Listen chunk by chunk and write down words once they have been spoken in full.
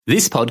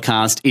This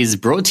podcast is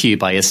brought to you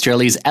by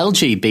Australia's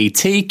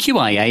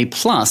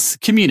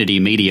LGBTQIA+ community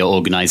media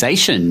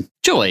organisation,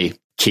 Joy.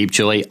 Keep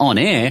Joy on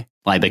air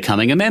by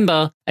becoming a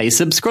member, a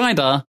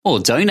subscriber, or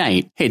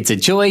donate. Head to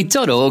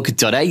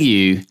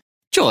joy.org.au.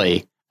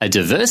 Joy, a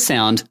diverse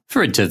sound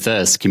for a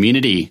diverse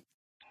community.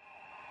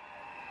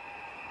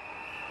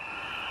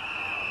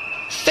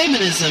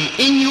 Feminism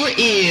in your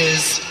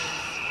ears.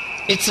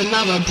 It's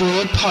another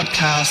broad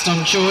podcast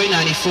on Joy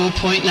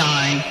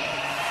 94.9.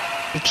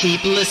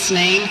 Keep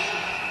listening.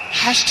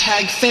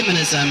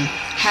 #feminism,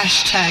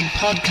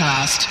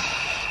 #podcast,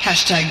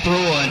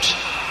 #broad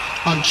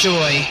on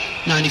Joy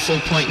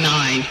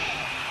 94.9.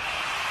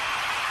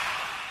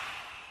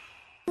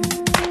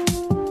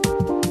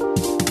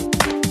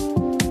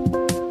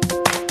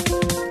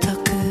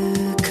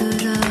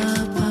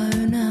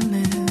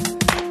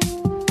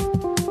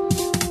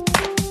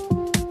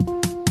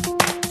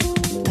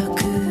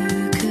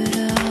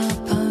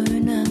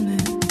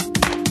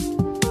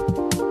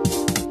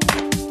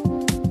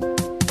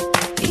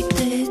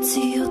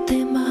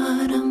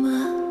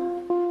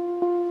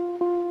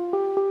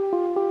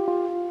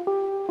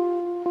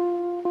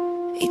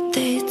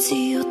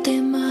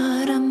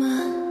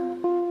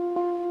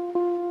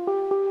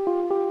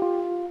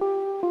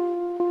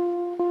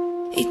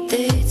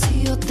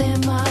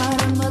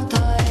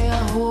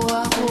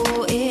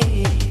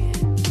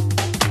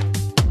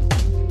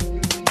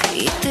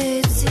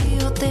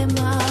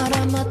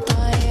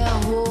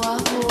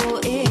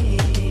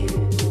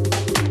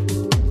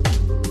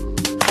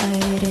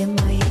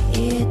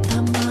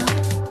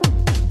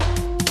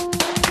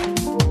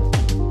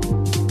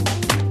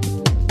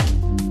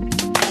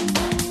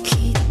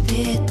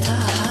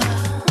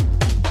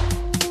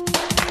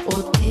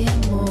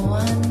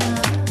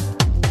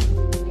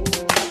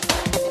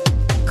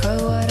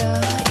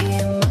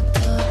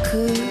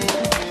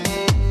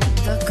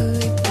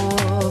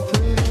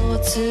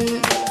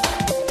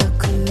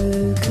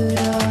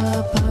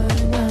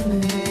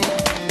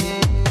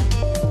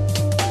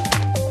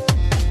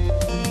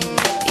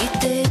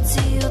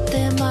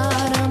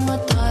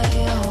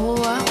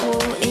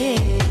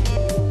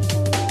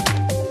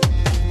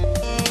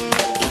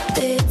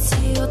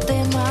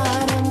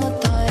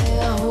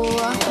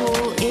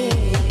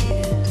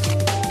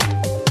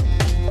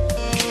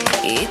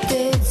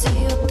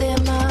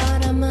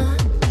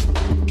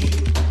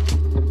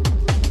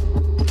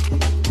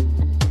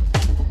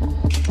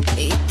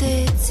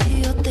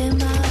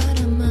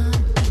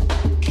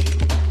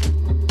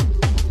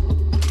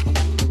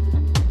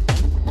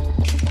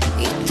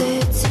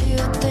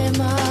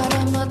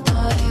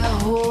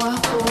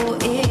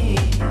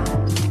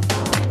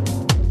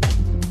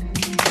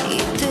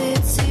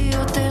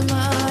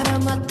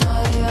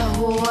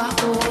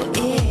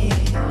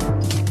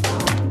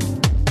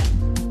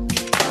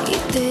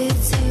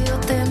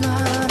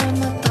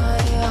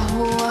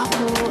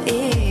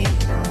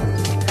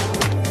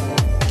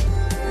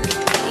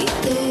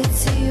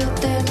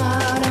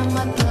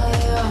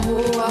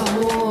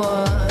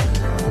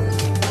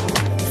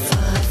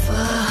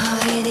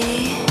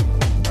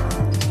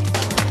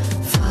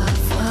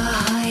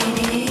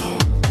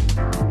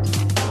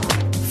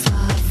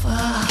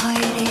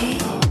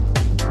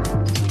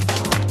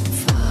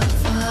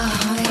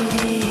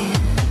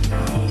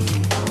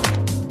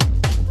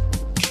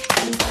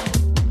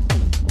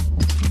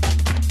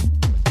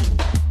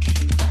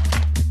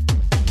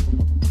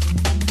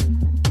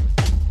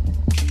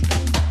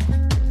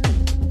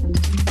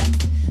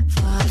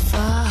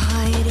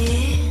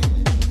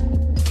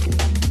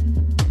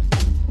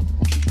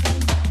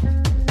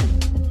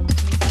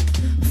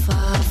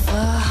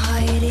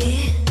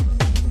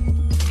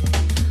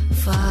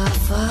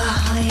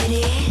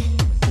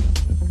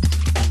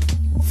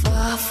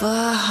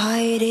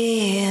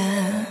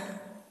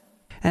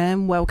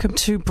 Welcome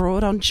to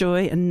Broad on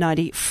Joy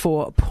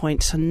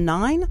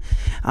 94.9.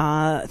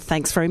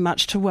 Thanks very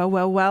much to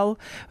Well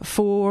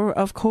for,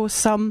 of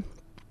course,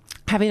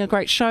 having a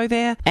great show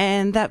there.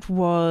 And that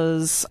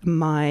was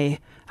my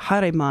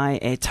Haere Mai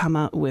e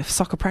Tama with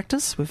soccer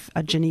practice with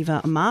a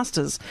Geneva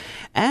Masters.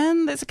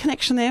 And there's a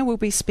connection there. We'll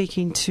be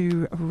speaking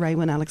to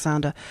Raywin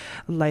Alexander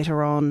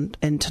later on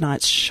in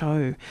tonight's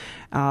show.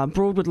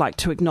 Broad would like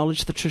to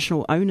acknowledge the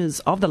traditional owners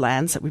of the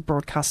lands that we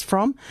broadcast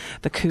from,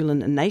 the Kulin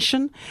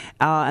Nation,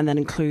 and that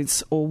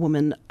includes all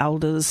women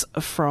elders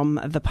from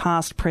the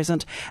past,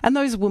 present, and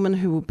those women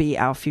who will be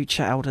our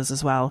future elders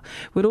as well.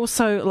 We'd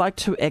also like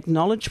to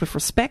acknowledge with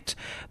respect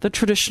the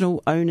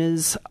traditional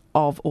owners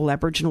of all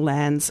Aboriginal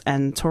lands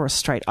and Torres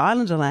Strait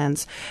Islander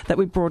lands that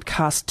we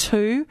broadcast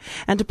to,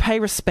 and to pay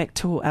respect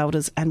to all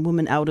elders and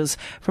women elders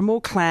from all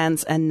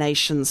clans and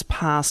nations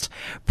past,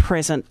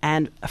 present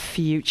and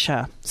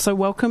future. So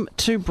welcome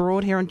to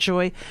Broad here on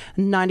Joy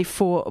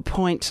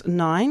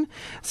 94.9.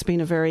 It's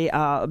been a very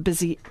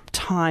busy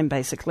time,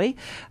 basically.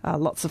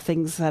 Lots of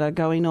things that are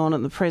going on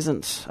at the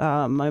present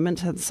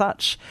moment and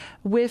such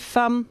with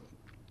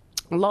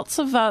Lots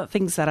of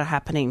things that are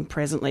happening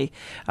presently.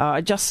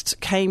 I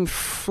just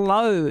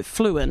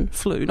flew in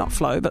from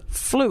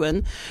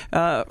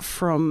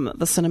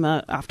the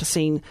cinema after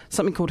seeing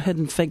something called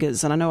Hidden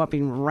Figures, and I know I've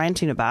been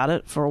ranting about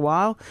it for a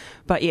while,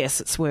 but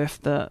yes, it's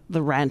worth the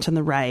rant and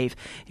the rave.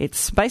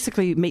 It's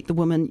basically meet the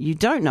woman you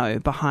don't know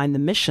behind the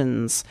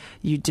missions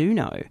you do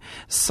know.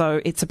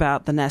 So it's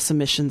about the NASA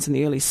missions in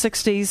the early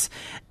 60s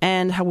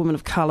and how women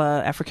of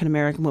colour,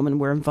 African-American women,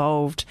 were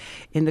involved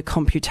in the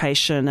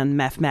computation and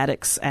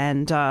mathematics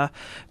and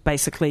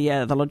basically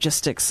the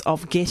logistics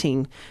of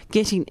getting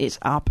it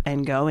up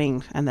and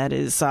going, and that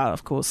is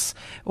of course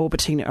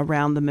orbiting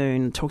around the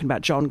moon, talking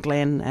about John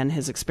Glenn and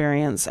his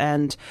experience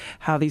and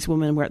how these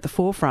women were at the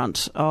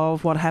forefront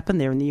of what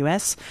happened there in the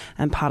US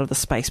and part of the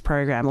space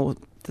program or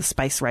the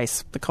space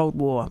race, the Cold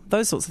War,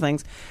 those sorts of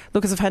things.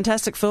 Look, it's a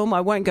fantastic film.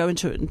 I won't go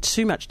into it in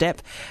too much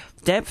depth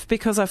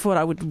because I thought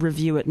I would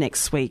review it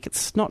next week.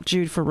 It's not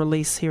due for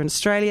release here in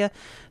Australia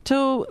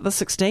till the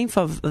 16th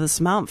of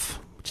this month,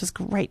 which is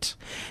great.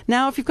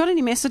 Now, if you've got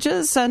any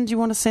messages and you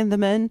want to send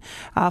them in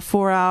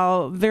for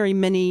our very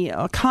mini,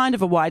 kind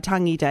of a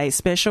Waitangi Day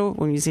special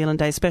or New Zealand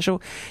Day special,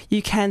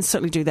 you can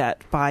certainly do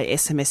that by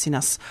SMSing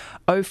us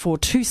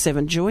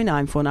 0427 Joy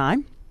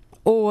 949.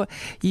 Or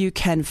you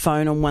can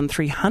phone on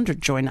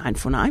 1300 Joy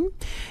 949.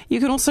 You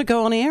can also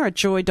go on air at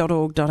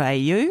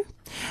joy.org.au.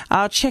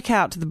 Check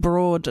out the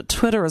Broad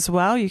Twitter as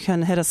well. You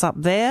can hit us up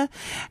there,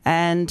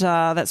 and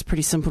that's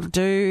pretty simple to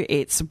do.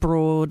 It's at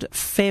Broad.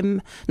 I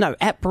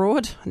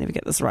never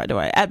get this right, do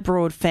I? At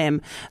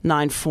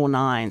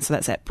BroadFem949. So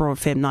that's at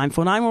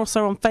BroadFem949. We're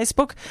also on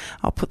Facebook.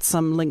 I'll put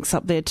some links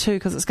up there too,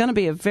 because it's going to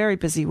be a very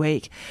busy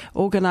week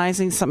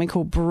organising something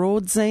called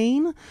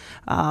Broadzine.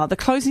 The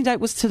closing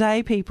date was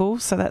today, people,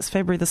 so that's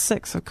February the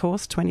 6th, of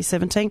course,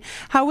 2017.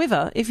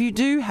 However, if you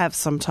do have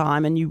some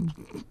time and you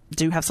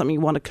do have something you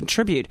want to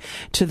contribute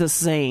to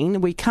this zine,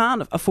 we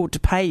can't afford to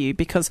pay you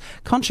because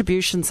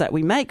contributions that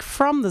we make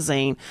from the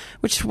zine,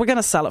 which we're going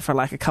to sell it for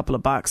like a couple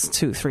of bucks,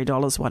 $2,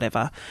 $3,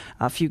 whatever,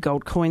 a few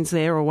gold coins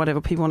there or whatever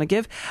people want to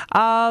give,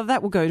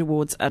 that will go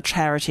towards a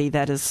charity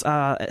that is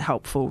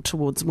helpful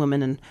towards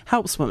women and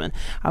helps women.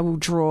 I will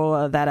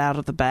draw that out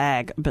of the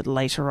bag a bit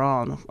later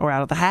on, or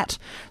out of the hat,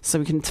 so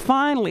we can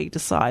finally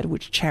decide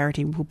which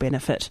charity will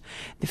benefit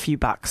the few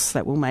bucks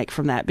that we'll make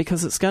from that,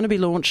 because it's going to be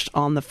launched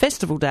on the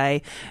festival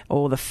day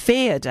or the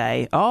fair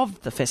day of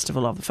the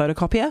Festival of the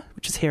Photocopier,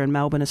 which is here in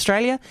Melbourne,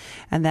 Australia,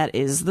 and that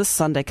is this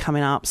Sunday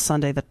coming up,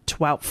 Sunday the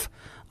 12th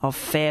of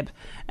Feb,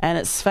 and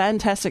it's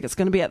fantastic. It's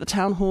going to be at the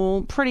Town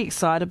Hall. Pretty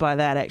excited by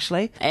that,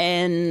 actually.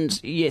 And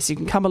yes, you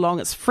can come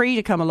along. It's free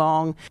to come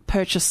along,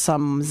 purchase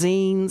some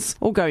zines,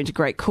 all going to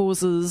great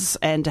causes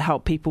and to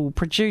help people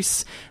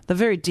produce the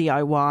very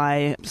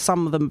DIY.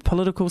 Some of them are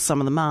political, some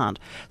of them aren't.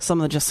 Some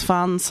of them are just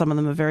fun, some of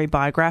them are very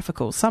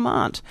biographical, some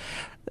aren't.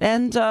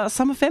 And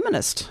some are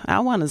feminist.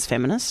 Our one is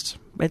feminist.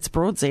 It's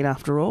Broadzine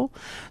after all.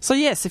 So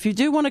yes, if you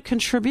do want to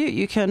contribute,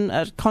 you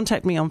can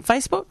contact me on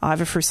Facebook,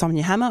 either through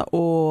Sonia Hammer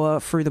or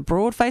through the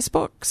Broad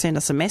Facebook. Send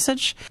us a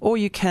message, or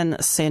you can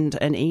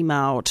send an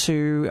email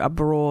to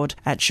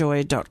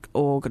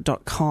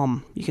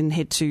broad@joy.org.com. You can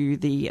head to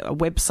the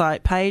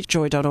website page,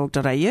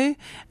 joy.org.au,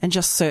 and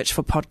just search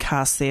for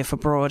podcasts there for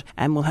Broad,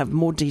 and we'll have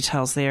more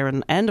details there,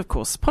 and of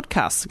course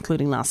podcasts,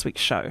 including last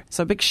week's show.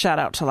 So a big shout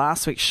out to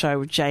last week's show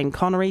with Jane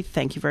Connery.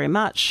 Thank you very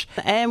much.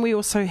 And we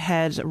also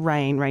had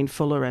Rain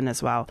Fuller in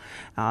as well,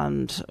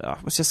 and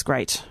it was just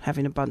great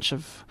having a bunch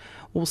of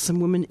awesome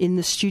women in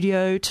the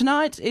studio.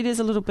 Tonight it is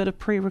a little bit of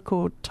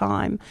pre-record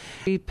time.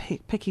 We're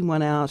picking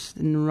one out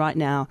right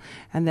now,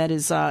 and that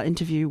is our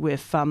interview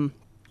with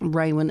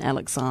Raywin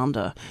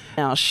Alexander.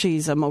 Now,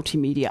 she's a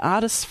multimedia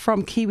artist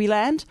from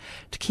Kiwiland,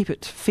 to keep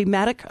it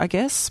thematic, I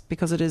guess,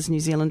 because it is New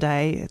Zealand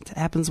Day. It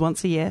happens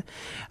once a year,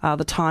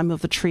 the time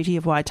of the Treaty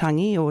of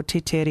Waitangi, or Te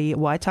Tere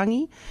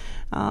Waitangi.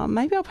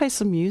 Maybe I'll play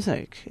some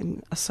music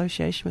in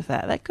association with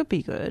that. That could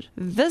be good.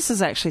 This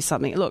is actually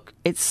something, look,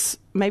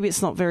 maybe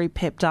it's not very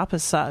pepped up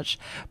as such,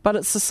 but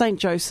it's the St.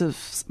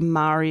 Joseph's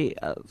Maori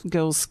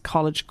Girls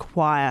College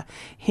Choir,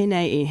 Hene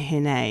I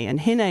Hene.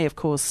 And Hene, of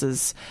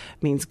course,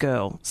 means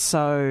girl.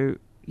 So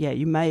yeah,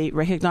 you may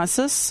recognise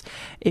this.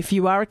 If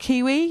you are a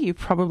Kiwi, you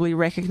probably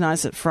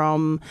recognise it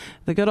from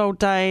the good old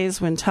days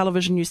when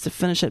television used to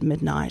finish at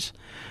midnight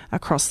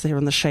across there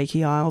in the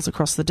Shaky Isles,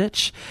 across the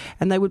ditch,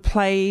 and they would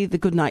play the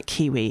Goodnight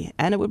Kiwi,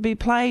 and it would be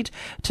played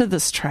to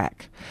this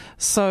track.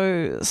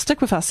 So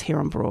stick with us here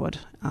on Broad.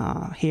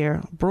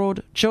 Here,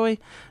 Broad Joy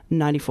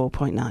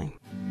 94.9.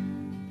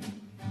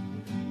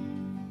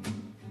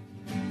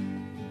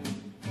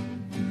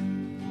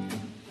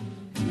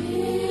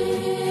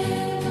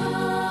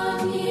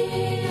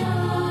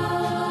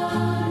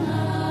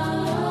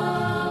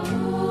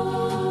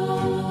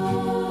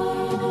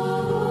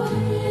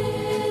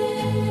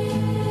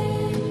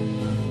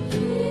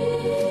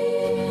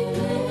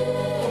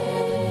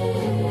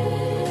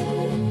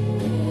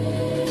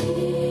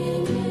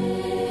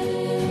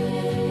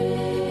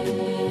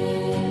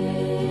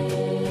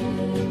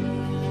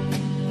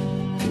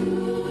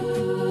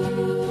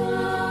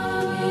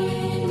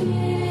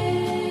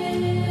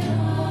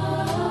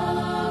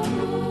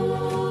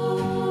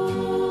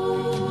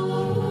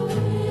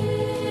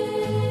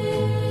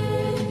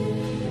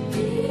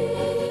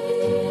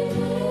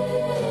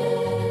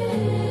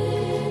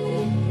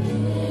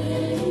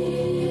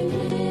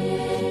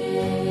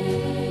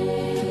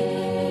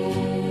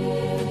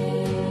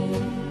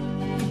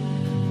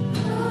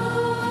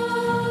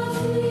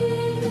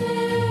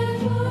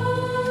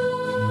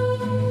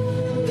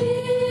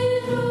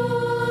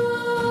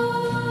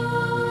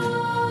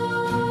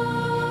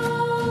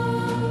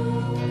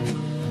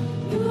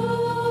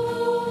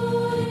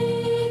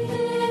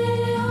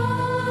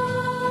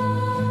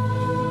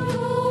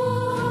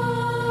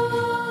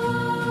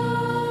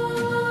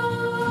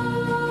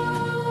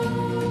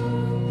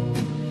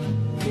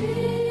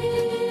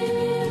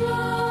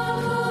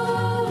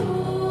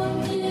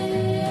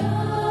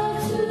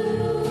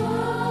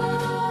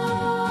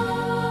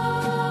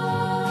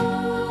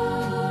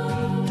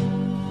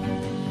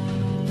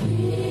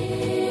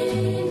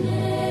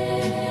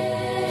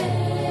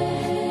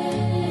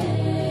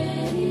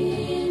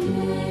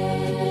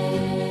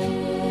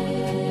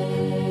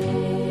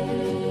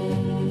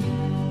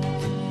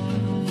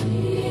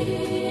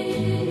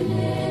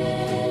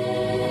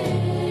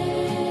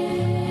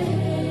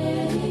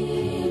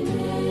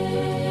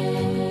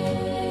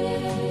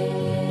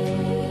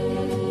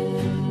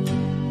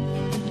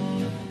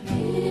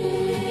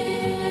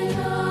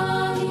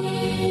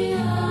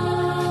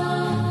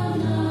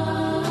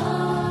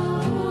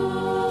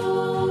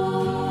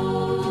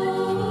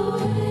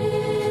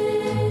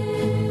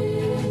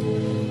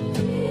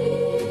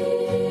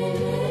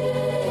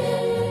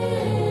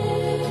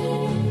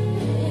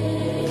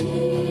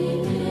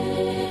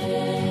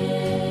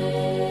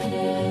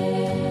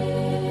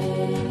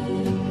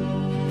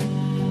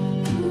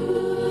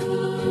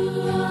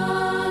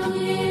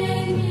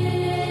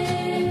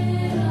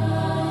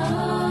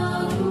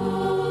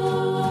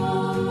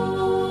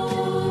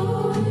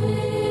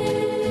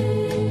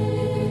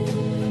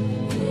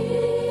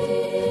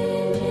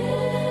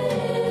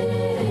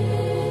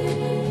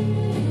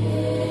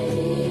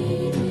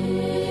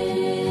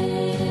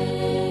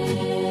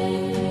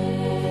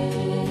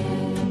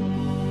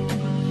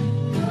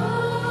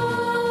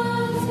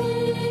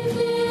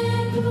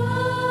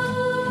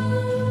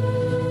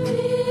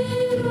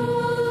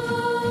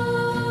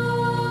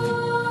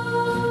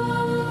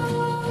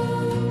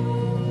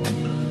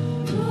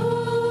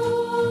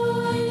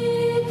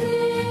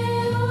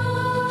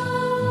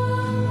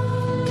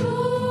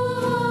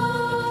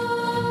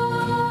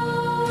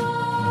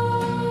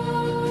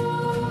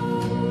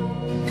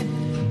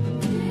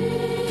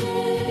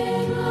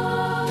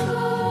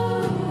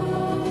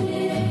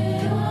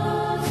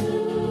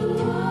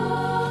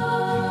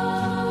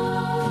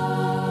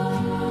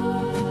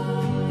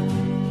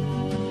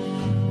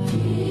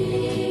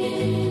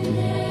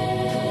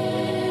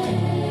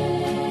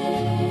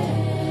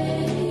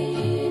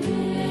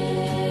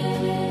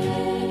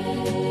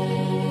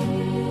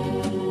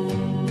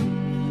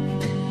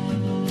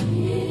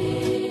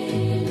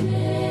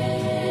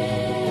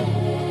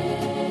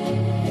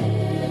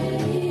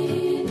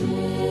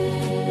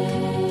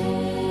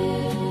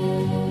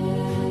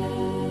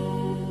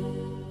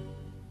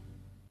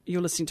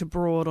 You're listening to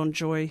Broad on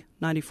Joy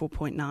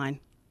 94.9.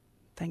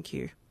 Thank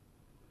you.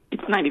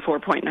 It's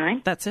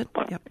 94.9? That's it?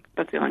 Well, Yep.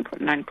 That's the only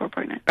point,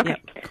 94.9. Okay. Yep,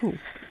 cool.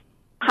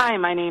 Hi,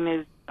 my name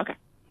is... Okay.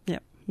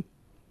 Yep.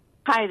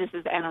 Hi, this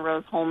is Anna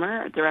Rose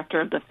Holmer, Director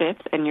of the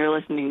Fifth, and you're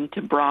listening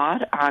to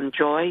Broad on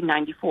Joy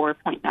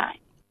 94.9.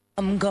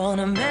 I'm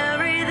gonna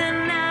marry the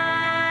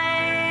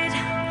night.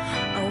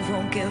 I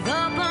won't give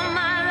up on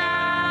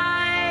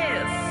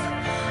my life.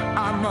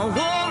 I'm a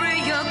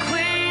warrior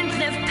queen,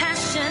 live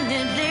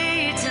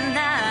passionately tonight.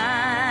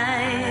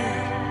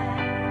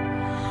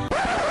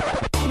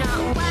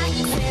 Not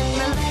waxing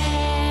my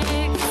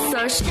legs,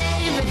 or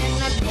shaving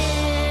my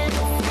pits,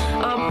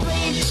 or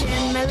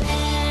bleaching my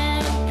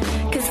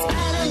lip, 'cause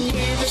I don't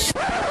give a shit.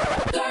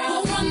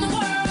 Girls run the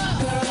world,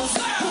 girls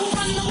who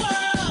run the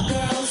world,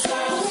 girls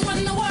who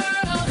run the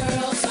world,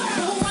 girls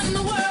who run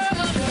the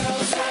world,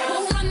 girls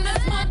who run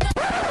this mother.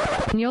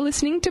 And you're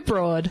listening to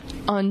Broad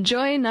on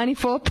Joy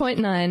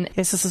 94.9.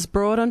 Yes, this is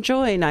Broad on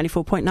Joy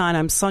 94.9.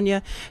 I'm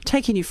Sonia,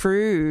 taking you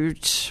through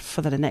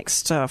for the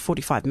next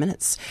 45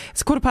 minutes.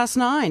 It's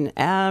 9:15.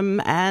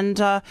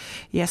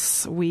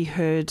 Yes, we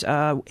heard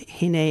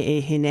Hine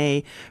e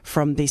Hine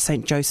from the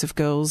St. Joseph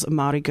Girls,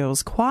 Māori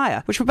Girls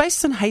Choir, which were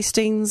based in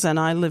Hastings, and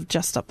I live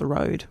just up the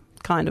road,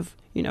 kind of.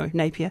 You know,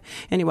 Napier.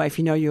 Anyway, if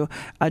you know your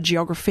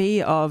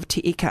geography of Te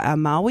Ika a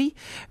Maui,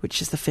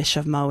 which is the fish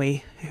of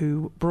Maui,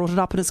 who brought it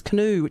up in his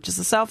canoe, which is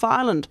the South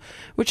Island,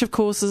 which of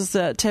course is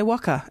Te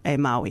Waka e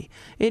Maui.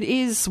 It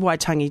is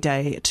Waitangi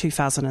Day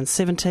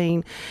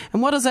 2017.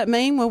 And what does that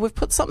mean? Well, we've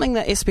put something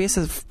that SBS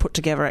have put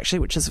together, actually,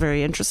 which is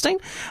very interesting.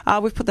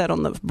 We've put that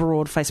on the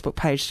Broad Facebook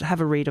page to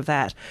have a read of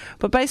that.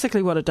 But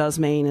basically what it does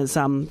mean is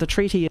the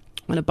treaty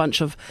and a bunch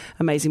of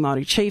amazing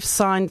Māori chiefs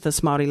signed this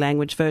Māori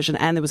language version,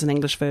 and there was an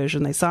English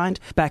version they signed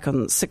back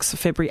on 6th of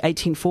February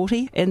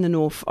 1840 in the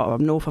north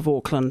of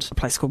Auckland, a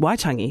place called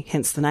Waitangi,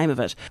 hence the name of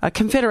it. A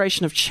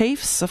confederation of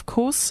chiefs, of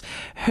course,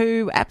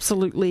 who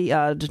absolutely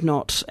did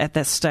not at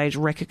that stage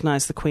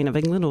recognise the Queen of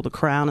England or the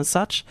Crown as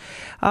such.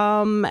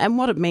 And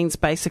what it means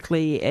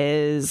basically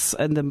is,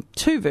 in the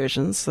two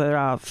versions, there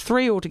are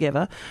three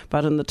altogether,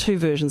 but in the two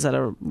versions that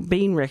are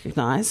being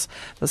recognised,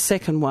 the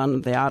second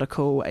one, the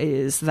article,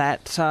 is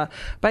that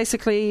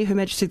basically, Her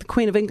Majesty the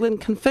Queen of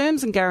England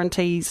confirms and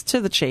guarantees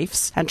to the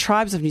chiefs and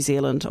tribes of New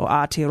Zealand, or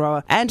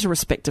Aotearoa, and to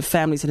respective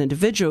families and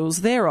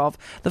individuals thereof,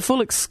 the full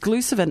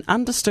exclusive and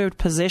undisturbed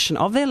possession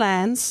of their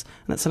lands,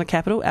 and that's in a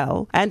capital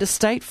L, and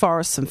estate,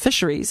 forests and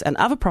fisheries and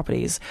other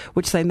properties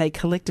which they may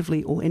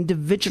collectively or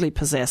individually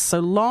possess, so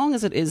long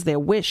as it is their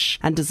wish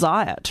and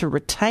desire to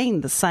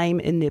retain the same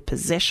in their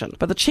possession.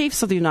 But the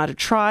chiefs of the United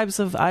Tribes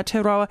of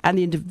Aotearoa and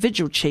the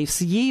individual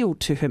chiefs yield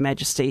to Her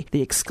Majesty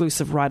the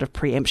exclusive right of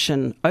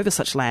preemption over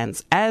such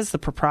lands as the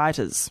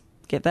proprietors,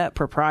 get that,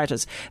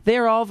 proprietors,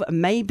 thereof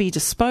may be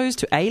disposed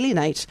to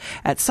alienate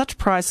at such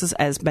prices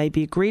as may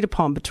be agreed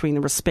upon between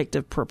the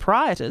respective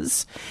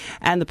proprietors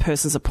and the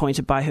persons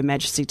appointed by Her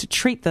Majesty to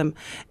treat them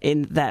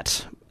in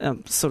that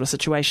sort of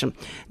situation.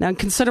 Now, in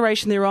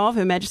consideration thereof,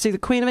 Her Majesty the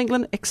Queen of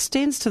England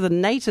extends to the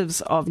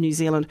natives of New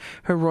Zealand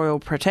her royal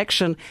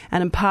protection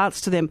and imparts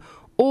to them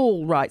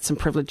all rights and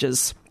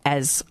privileges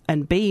as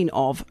and being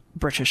of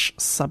British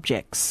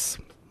subjects.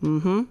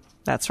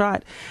 That's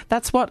right.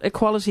 That's what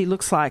equality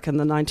looks like in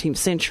the 19th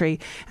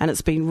century, and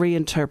it's been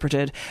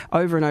reinterpreted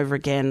over and over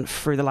again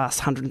through the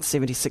last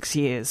 176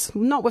 years.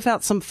 Not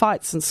without some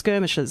fights and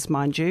skirmishes,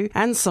 mind you,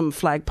 and some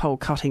flagpole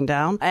cutting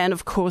down. And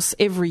of course,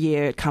 every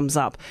year it comes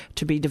up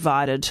to be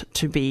divided,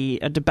 to be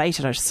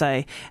debated, I should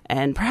say,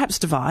 and perhaps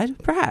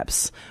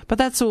perhaps. But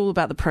that's all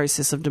about the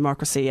process of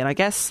democracy, and I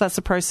guess that's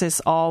the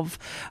process of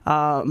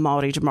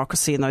Māori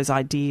democracy and those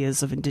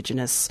ideas of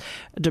Indigenous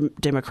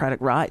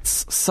democratic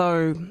rights.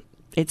 So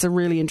it's a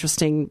really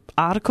interesting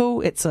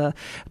article. It's a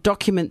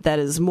document that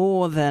is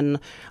more than,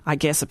 I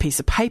guess, a piece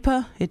of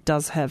paper. It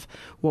does have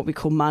what we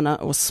call mana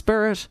or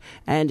spirit,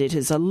 and it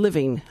is a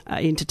living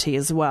entity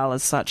as well,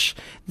 as such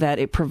that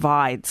it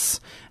provides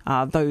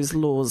those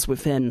laws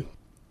within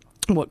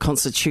what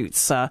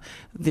constitutes the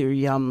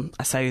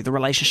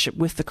relationship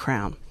with the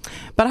Crown.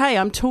 But hey,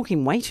 I'm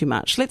talking way too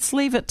much. Let's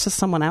leave it to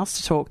someone else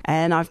to talk.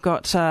 And I've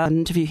got an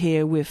interview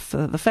here with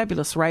the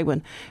fabulous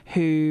Raewyn,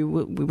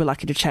 who we were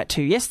lucky to chat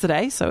to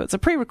yesterday. So it's a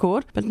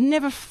pre-record, but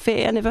never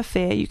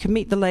fear. You can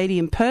meet the lady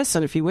in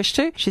person if you wish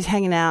to. She's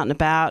hanging out and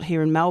about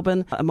here in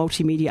Melbourne, a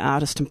multimedia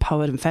artist and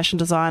poet and fashion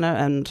designer,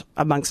 and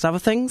amongst other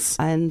things.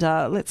 And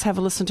let's have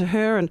a listen to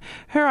her and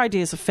her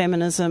ideas of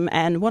feminism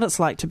and what it's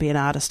like to be an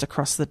artist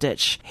across the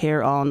ditch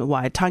here on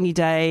Waitangi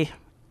Day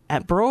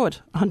at Broad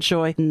on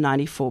Joy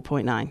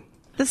 94.9.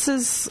 This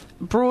is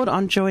Broad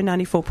on Joy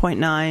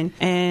 94.9,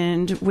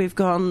 and we've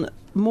gone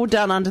more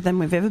down under than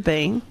we've ever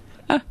been.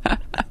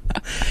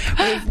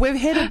 we've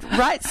headed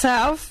right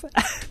south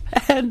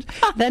and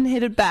then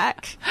headed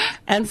back,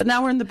 and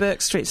now we're in the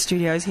Burke Street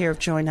studios here of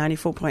Joy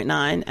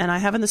 94.9, and I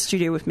have in the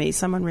studio with me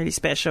someone really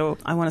special.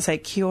 I want to say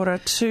kia ora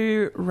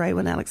to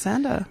Raewyn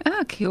Alexander.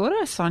 Kia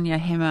ora, Sonia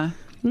Hemmer.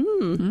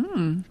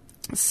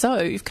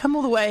 So you've come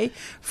all the way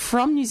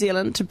from New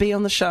Zealand to be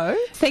on the show.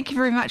 Thank you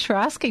very much for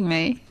asking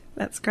me.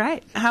 That's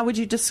great. How would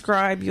you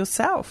describe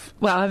yourself?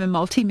 Well, I'm a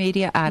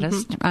multimedia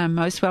artist. I'm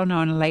most well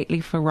known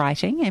lately for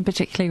writing, and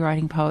particularly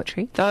writing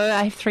poetry. Though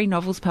I have 3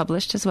 novels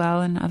published as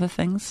well and other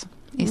things,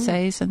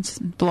 essays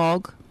and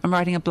blog. I'm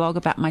writing a blog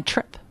about my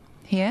trip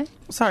here.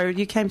 So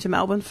you came to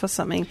Melbourne for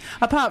something,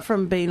 apart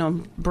from being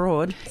on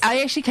Broad?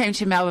 I actually came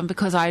to Melbourne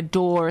because I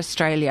adore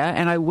Australia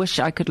and I wish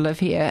I could live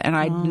here, and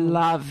I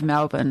love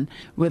Melbourne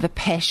with a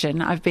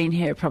passion. I've been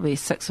here probably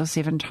 6 or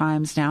 7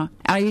 times now.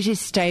 I usually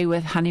stay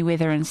with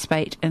Honeyweather and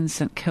Spate in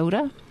St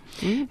Kilda.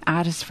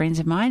 Artist friends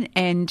of mine,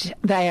 and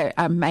they are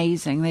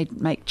amazing. They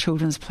make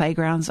children's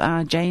playgrounds.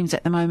 James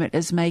at the moment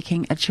is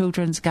making a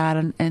children's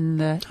garden in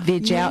the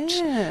Veg Out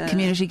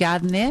community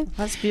garden there.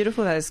 That's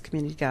beautiful, those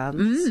community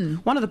gardens.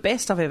 One of the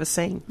best I've ever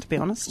seen, to be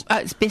honest.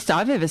 It's the best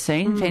I've ever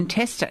seen.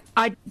 Fantastic.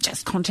 I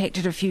just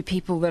contacted a few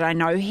people that I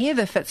know here,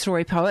 the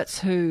Fitzroy poets,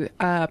 who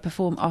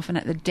perform often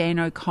at the Dan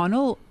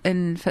O'Connell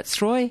in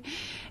Fitzroy,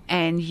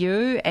 and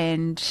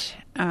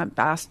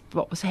asked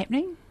what was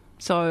happening.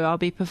 So I'll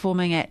be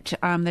performing at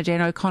the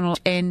Dan O'Connell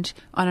and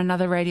on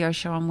another radio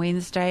show on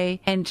Wednesday.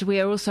 And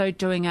we are also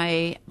doing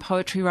a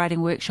poetry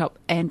writing workshop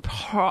and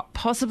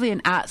possibly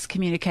an arts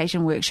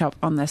communication workshop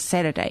on the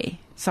Saturday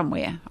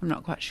somewhere. I'm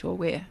not quite sure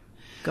where.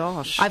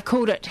 Gosh. I've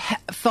called it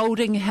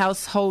Folding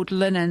Household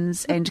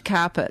Linens and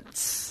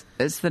Carpets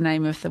is the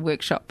name of the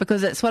workshop,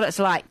 because it's what it's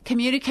like.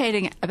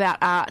 Communicating about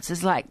arts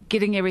is like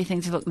getting everything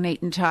to look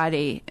neat and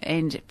tidy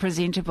and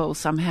presentable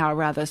somehow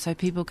or other, so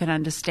people can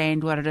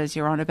understand what it is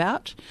you're on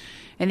about.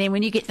 And then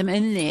when you get them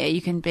in there,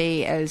 you can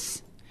be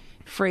as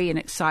free and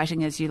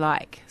exciting as you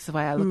like. That's the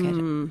way I look at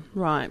it.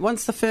 Right.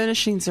 Once the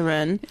furnishings are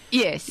in,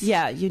 yes.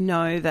 Yeah, you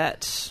know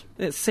that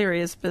it's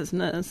serious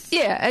business.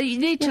 Yeah, you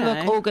need to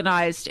look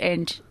organised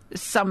and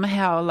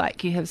somehow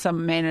like you have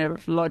some manner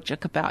of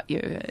logic about you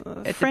at the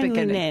beginning.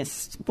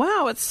 Friendliness.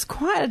 Wow, it's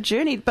quite a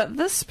journey. But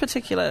this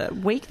particular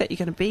week that you're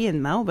going to be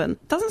in Melbourne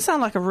doesn't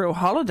sound like a real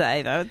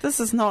holiday, though.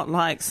 This is not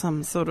like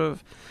some sort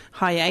of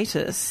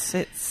hiatus.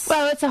 It's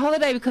a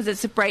holiday because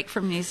it's a break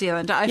from New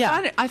Zealand.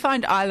 I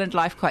find island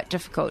life quite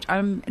difficult.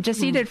 I'm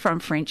descended from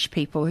French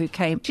people who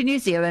came to New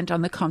Zealand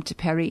on the Comte de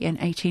Paris in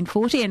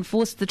 1840 and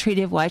forced the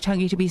Treaty of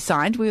Waitangi to be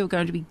signed. We were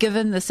going to be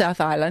given the South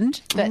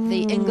Island, but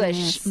the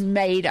English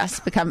made us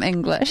become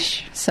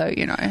English. So,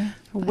 you know.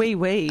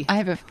 I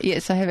have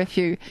a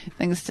few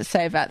things to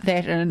say about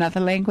that in another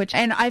language.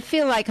 And I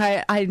feel like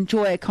I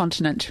enjoy a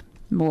continent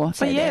more.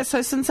 So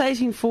since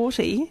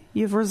 1840,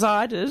 you've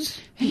resided.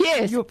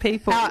 Yes, your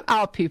people,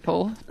 our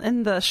people,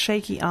 in the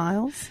Shaky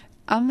Isles.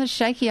 On the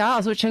Shaky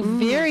Isles, which are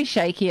very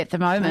shaky at the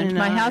moment.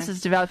 My house is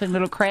developing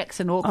little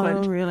cracks in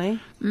Auckland. Oh, really?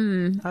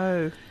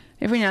 Oh.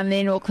 Every now and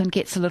then, Auckland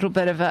gets a little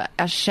bit of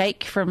a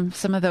shake from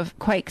some of the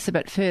quakes a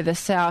bit further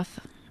south.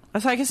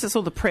 So I guess it's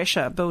all the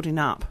pressure building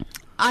up.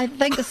 I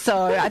think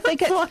so. I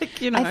think it's like,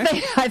 you know.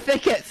 I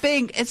think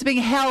it's being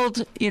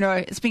held. You know,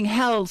 it's being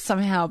held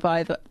somehow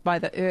by the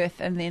earth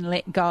and then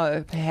let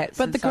go, perhaps.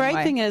 But the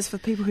great thing is, for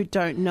people who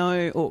don't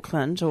know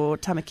Auckland or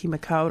Tamaki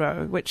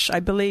Makaurau, which I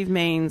believe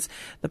means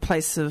the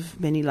place of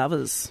many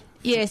lovers.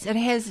 Yes, it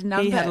has a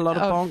number. He had a lot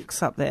of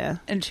bonks up there.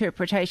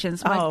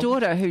 Interpretations. My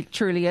daughter, who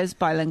truly is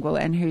bilingual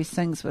and who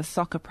sings with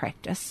soccer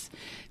practice,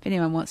 if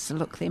anyone wants to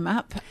look them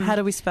up. How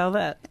do we spell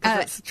that?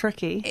 It's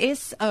tricky.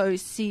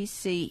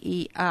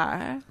 SOCCER,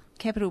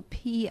 capital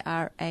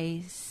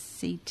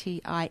PRACTISE,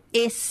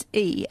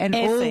 and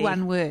all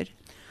one word.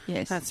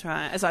 Yes. That's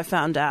right. As I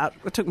found out,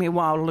 it took me a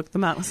while to look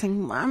them up. I was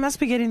thinking, I must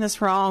be getting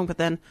this wrong, but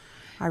then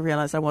I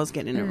realised I was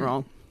getting it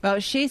wrong. Well,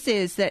 she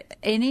says that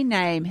any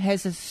name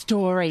has a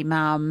story,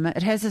 Mum.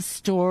 It has a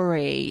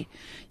story.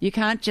 You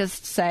can't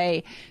just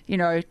say, you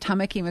know,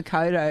 Tamaki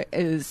Makaurau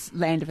is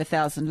Land of a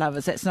Thousand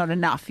Lovers. That's not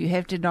enough. You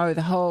have to know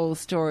the whole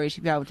story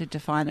to be able to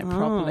define it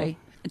properly.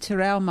 Te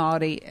Reo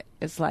Māori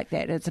is like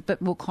that. It's a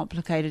bit more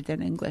complicated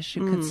than English,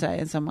 you could say,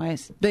 in some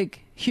ways.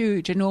 Big,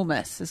 huge,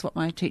 enormous is what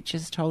my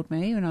teachers told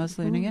me when I was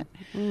learning it.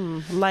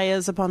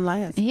 Layers upon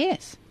layers.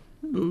 Yes.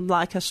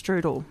 Like a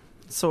strudel.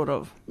 Sort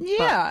of.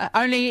 Yeah,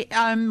 only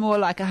I'm more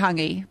like a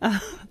hangi. A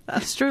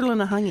strudel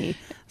and a hangi.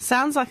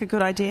 Sounds like a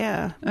good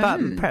idea, but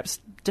perhaps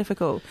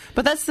difficult.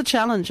 But that's the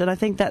challenge, and I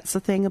think that's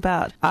the thing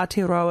about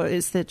Aotearoa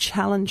is the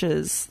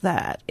challenges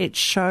that it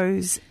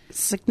shows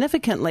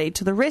significantly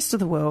to the rest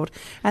of the world,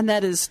 and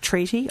that is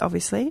treaty,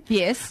 obviously.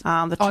 Yes,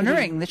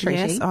 honouring the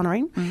treaty. Yes,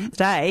 honouring.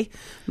 Today,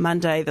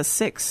 Monday the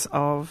 6th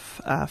of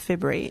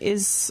February,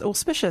 is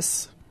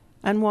auspicious.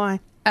 And why?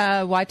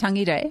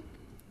 Waitangi Day.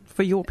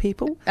 For your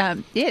people?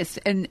 Yes,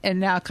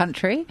 in our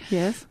country.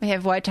 Yes. We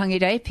have Waitangi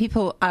Day.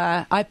 People,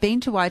 I've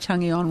been to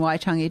Waitangi on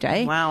Waitangi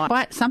Day. Wow.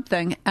 Quite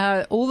something.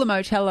 All the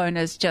motel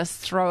owners just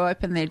throw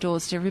open their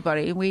doors to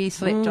everybody. We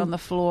slept on the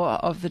floor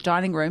of the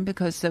dining room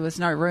because there was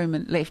no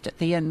room left at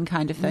the inn,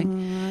 kind of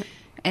thing.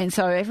 And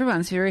so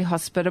everyone's very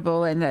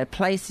hospitable and the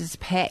place is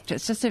packed.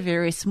 It's just a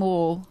very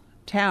small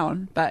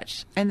town,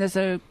 and there's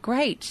a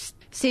great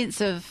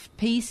sense of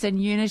peace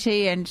and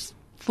unity and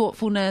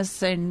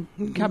thoughtfulness and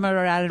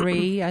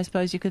camaraderie, I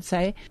suppose you could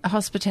say,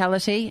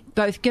 hospitality,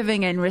 both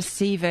giving and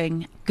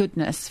receiving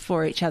goodness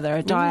for each other,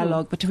 a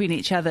dialogue between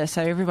each other,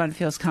 so everyone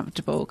feels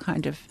comfortable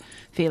kind of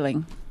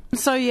feeling.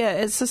 So, yeah,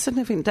 it's a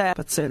significant day,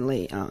 but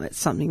certainly it's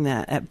something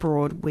that at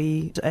Broad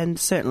we and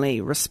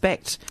certainly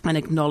respect and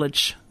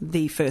acknowledge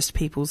the first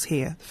peoples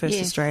here, the first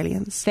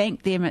Australians.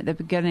 Thank them at the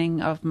beginning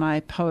of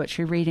my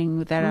poetry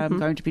reading that I'm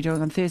going to be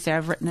doing on Thursday.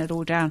 I've written it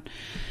all down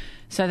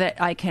so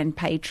that I can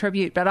pay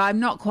tribute, but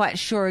I'm not quite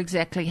sure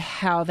exactly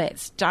how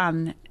that's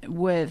done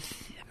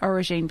with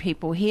Origin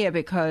people here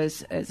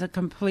because it's a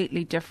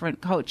completely different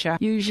culture.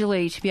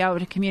 Usually to be able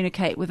to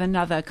communicate with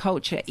another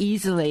culture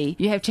easily,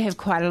 you have to have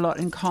quite a lot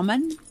in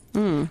common.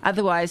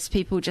 Otherwise,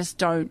 people just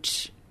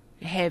don't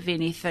have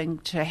anything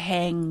to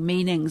hang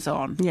meanings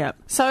on. Yeah.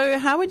 So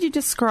how would you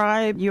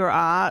describe your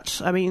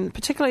art? I mean,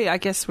 particularly, I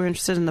guess we're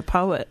interested in the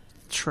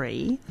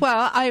poetry.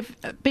 Well, I've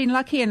been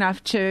lucky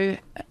enough to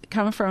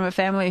come from a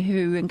family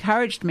who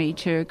encouraged me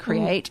to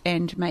create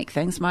and make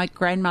things. My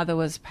grandmother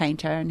was a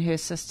painter and her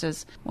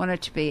sisters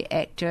wanted to be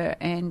actor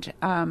and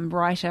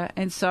writer.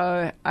 And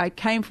so I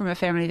came from a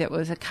family that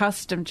was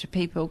accustomed to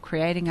people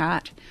creating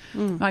art.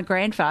 My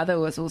grandfather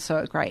was also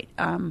a great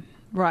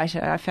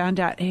writer. I found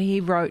out he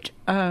wrote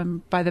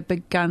by the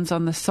big guns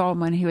on the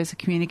Somme when he was a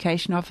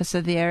communication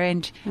officer there,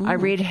 and I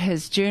read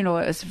his journal.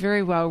 It was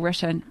very well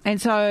written, and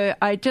so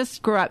I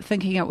just grew up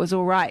thinking it was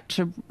all right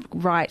to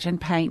write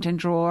and paint and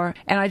draw,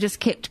 and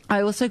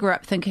I also grew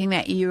up thinking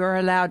that you are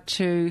allowed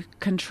to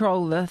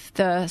control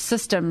the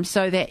system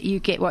so that you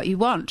get what you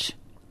want.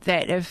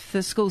 That if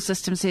the school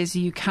system says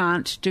you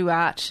can't do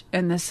art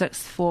in the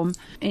sixth form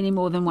any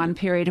more than one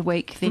period a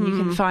week, then you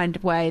can find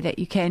a way that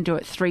you can do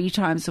it 3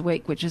 times a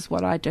week, which is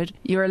what I did.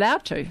 You're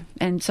allowed to.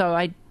 And so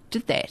I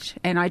did that.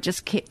 And I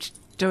just kept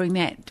doing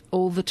that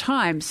all the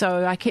time.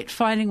 So I kept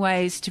finding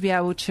ways to be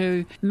able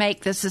to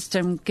make the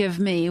system give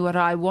me what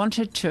I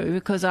wanted to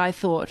because I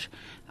thought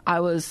I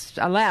was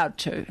allowed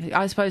to.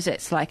 I suppose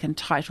that's like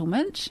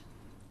entitlement.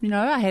 You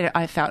know,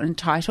 I felt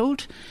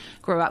entitled.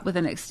 Grew up with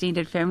an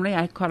extended family. I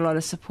had quite a lot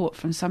of support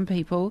from some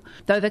people,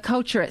 though the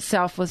culture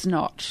itself was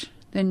not.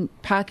 In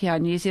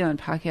Pākehā, New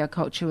Zealand Pākehā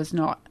culture was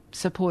not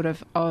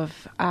supportive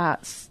of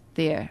arts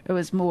there. It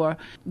was more,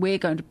 we're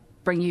going to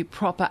bring you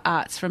proper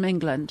arts from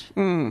England.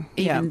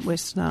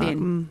 Western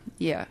art.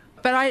 Yeah.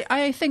 But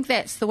I think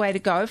that's the way to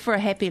go for a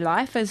happy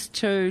life, is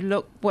to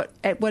look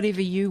at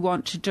whatever you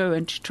want to do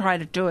and to try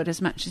to do it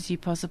as much as you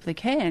possibly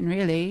can,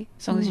 really,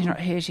 as long as you're not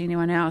hurting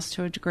anyone else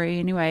to a degree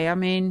anyway. I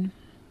mean,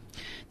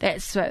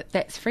 that's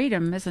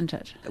freedom, isn't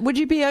it? Would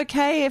you be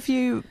okay if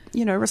you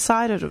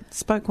recited or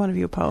spoke one of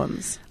your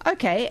poems?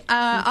 Okay.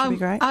 That'd be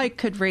great. I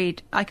could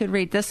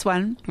read this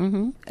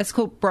one. It's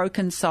called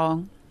Broken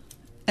Song.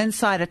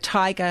 Inside a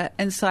tiger,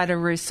 inside a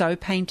Rousseau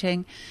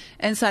painting,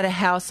 inside a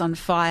house on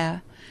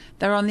fire.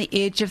 They're on the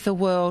edge of the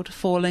world,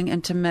 falling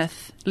into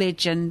myth,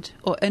 legend,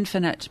 or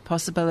infinite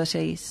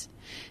possibilities.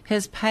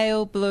 His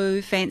pale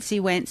blue,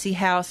 fancy-wancy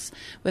house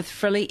with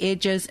frilly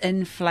edges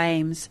in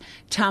flames,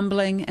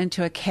 tumbling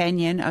into a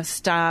canyon of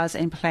stars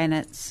and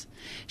planets.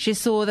 She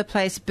saw the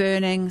place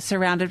burning,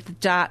 surrounded with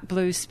dark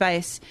blue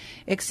space,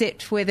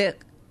 except for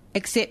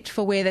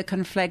where the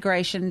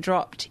conflagration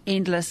dropped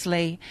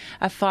endlessly,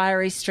 a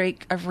fiery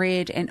streak of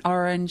red and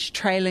orange,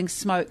 trailing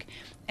smoke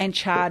and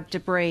charred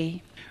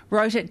debris.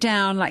 Wrote it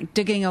down like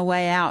digging a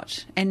way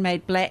out and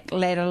made black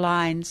ladder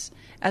lines,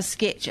 a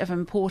sketch of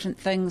important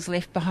things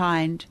left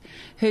behind,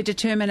 her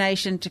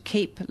determination to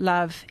keep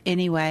love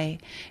anyway,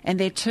 and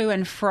their to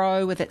and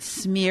fro with its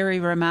smeary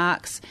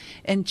remarks,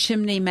 in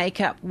chimney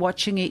makeup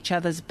watching each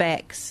other's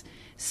backs,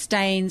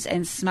 stains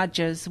and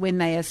smudges when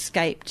they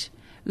escaped,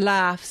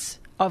 laughs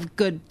of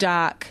good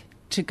dark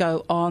to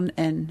go on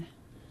in.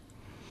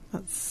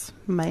 That's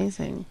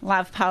amazing.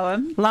 Love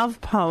poem.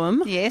 Love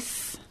poem.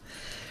 Yes.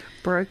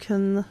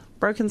 Broken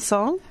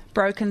Song?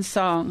 Broken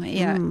Song,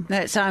 yeah.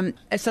 That's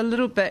it's a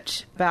little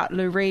bit about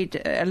Lou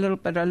Reed, a little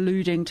bit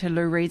alluding to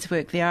Lou Reed's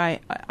work there.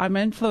 I'm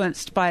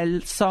influenced by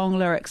song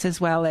lyrics as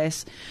well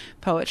as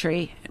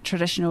poetry,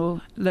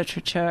 traditional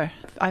literature.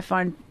 I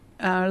find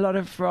a lot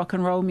of rock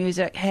and roll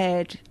music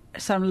had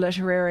some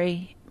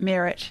literary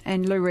merit,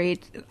 and Lou Reed,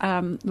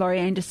 Laurie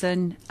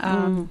Anderson,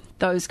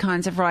 those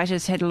kinds of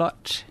writers had a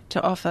lot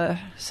to offer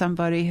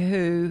somebody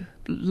who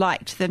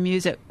liked the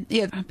music.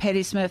 Yeah,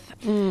 Patti Smith.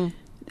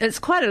 It's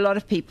quite a lot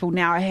of people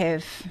now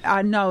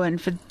are known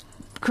for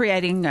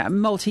creating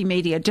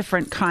multimedia,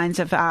 different kinds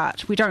of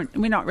art.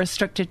 We're not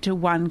restricted to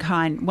one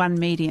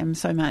medium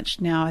so much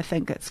now. I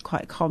think it's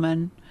quite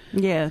common.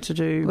 Yeah, to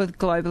do with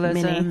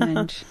globalism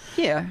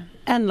and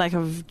and lack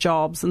of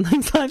jobs and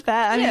things like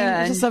that. I mean,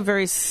 it's just a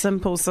very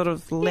simple sort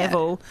of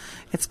level.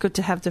 It's good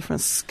to have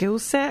different skill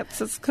sets.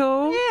 It's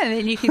cool. Yeah,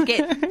 then you can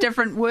get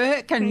different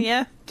work and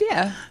yeah.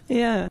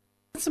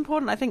 It's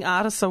important. I think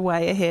artists are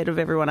way ahead of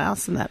everyone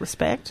else in that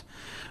respect.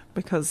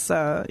 Because,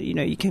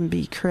 you can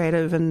be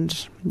creative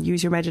and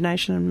use your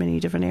imagination in many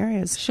different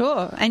areas.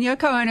 Sure. And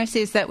Yoko Ono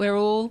says that we're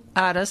all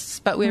artists,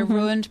 but we're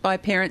ruined by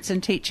parents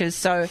and teachers.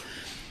 So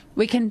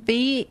We can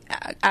be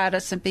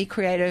artists and be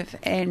creative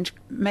and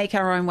make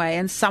our own way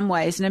in some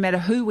ways, no matter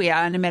who we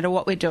are, no matter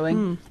what we're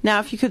doing.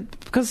 Now, if you could,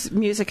 because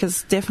music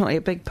is definitely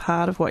a big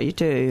part of what you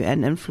do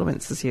and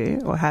influences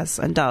you, or has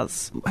and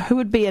does, who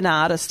would be an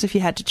artist if you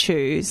had to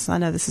choose? I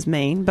know this is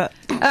mean, but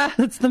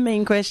it's the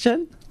mean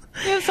question.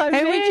 You're so Who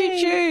mean. would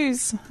you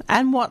choose?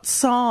 And what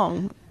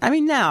song? I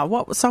mean, now,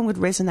 what song would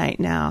resonate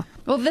now?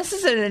 Well, this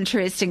is an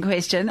interesting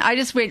question. I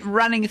just went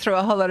running through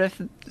a whole lot of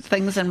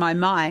things in my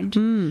mind.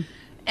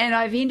 And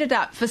I've ended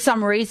up, for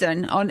some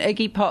reason, on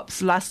Iggy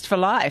Pop's Lust for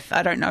Life.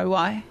 I don't know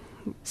why.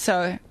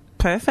 So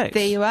Perfect.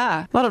 there you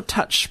are. A lot of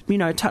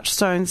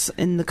touchstones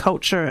in the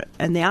culture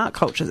and the art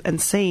culture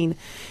and scene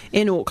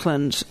in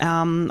Auckland.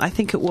 I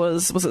think it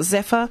was it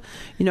Zephyr?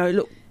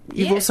 Look,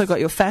 you've Yes. also got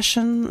your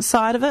fashion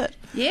side of it.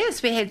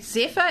 Yes, we had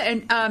Zephyr,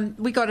 and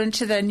we got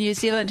into the New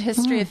Zealand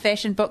History of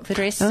Fashion book, The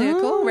Dress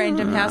Circle.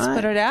 Random House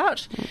put it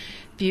out.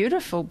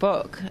 Beautiful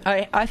book.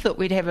 I thought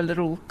we'd have a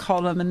little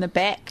column in the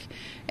back,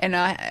 and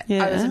I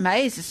was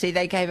amazed to see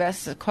they gave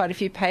us quite a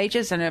few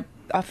pages and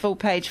a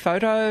full-page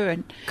photo.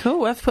 And Cool,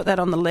 we'll have to put that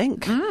on the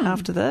link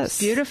after this.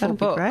 Beautiful That'll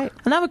book. Be great.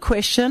 Another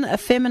question, a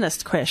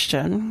feminist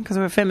question, because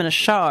we're a feminist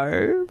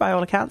show, by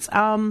all accounts.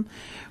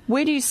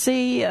 Where do you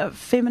see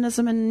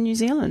feminism in New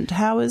Zealand?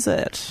 How is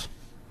it?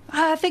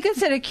 I think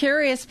it's at a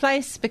curious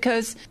place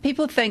because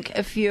people think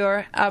if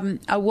you're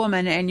a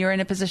woman and you're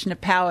in a position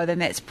of power, then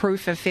that's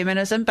proof of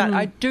feminism. But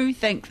I do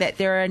think that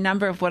there are a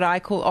number of what I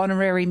call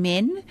honorary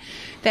men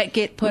that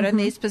get put in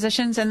these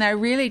positions, and they're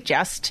really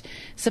just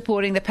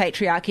supporting the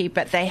patriarchy,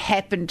 but they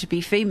happen to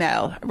be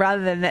female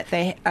rather than that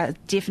they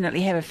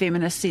definitely have a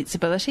feminist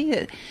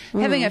sensibility.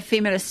 Having a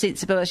feminist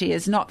sensibility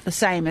is not the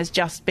same as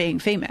just being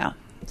female.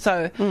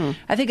 So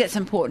I think it's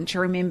important to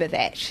remember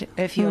that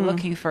if you're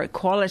looking for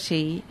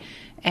equality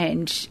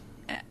and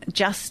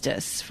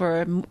justice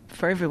for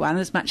everyone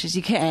as much as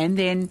you can,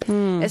 then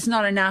it's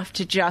not enough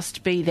to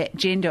just be that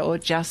gender or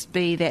just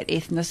be that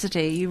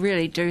ethnicity. You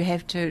really do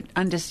have to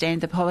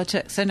understand the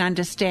politics and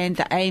understand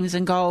the aims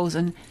and goals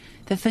and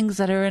the things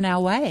that are in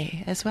our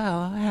way as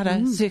well, how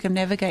to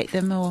circumnavigate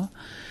them or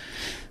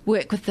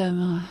work with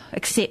them or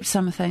accept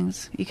some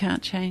thit's you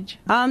can't change.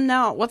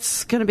 Now,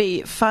 what's going to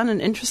be fun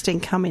and interesting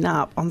coming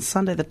up on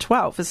Sunday the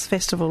 12th is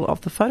Festival of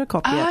the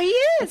Photocopier. Oh,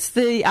 yes. It's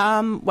the,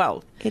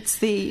 it's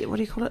the, what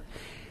do you call it?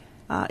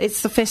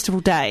 It's the festival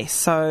day,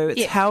 so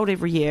it's held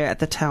every year at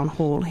the Town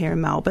Hall here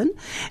in Melbourne.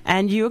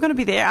 And you're going to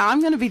be there.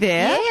 I'm going to be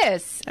there.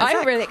 Yes,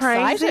 I'm really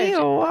excited.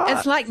 Or what?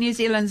 It's like New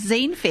Zealand's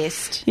Zine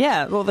Fest.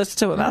 Yeah, well, there's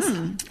two of us.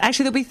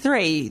 Actually, there'll be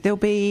three. There'll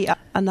be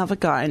another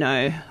guy I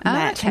know,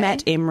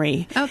 Matt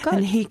Emery. Oh, good.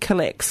 And he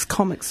collects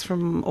comics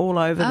from all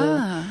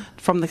over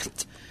from the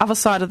other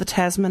side of the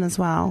Tasman as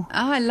well.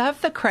 Oh, I love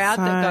the crowd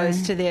that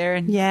goes to there.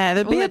 And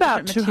there'll be all the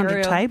about different 200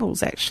 material.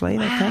 tables, actually,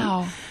 I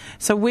Wow. think.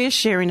 So we're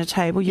sharing a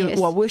table. Yes.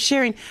 Well, we're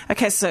sharing...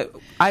 Okay, so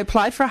I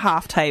applied for a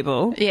half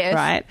table, Yes.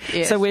 right?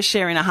 Yes. So we're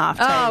sharing a half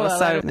Oh, table. well,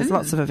 So there's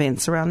lots of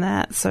events around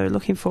that. So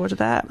looking forward to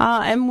that.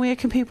 And where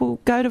can people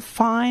go to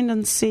find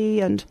and see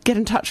and get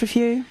in touch with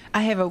you?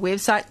 I have a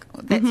website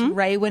that's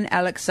Raewyn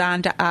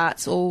Alexander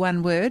Arts, all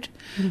one word.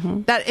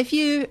 But if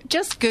you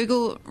just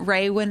Google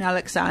Raewyn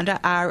Alexander,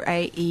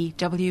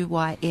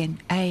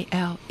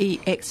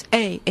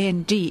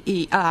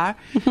 RaewynAlexander,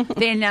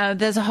 then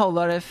there's a whole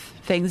lot of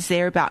things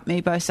there about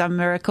me by some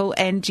miracle,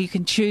 and you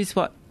can choose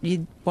what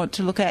you want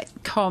to look at: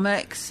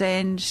 comics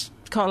and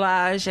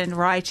collage and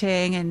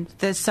writing, and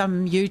there's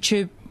some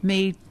YouTube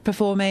me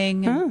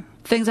performing and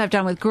things I've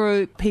done with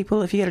group.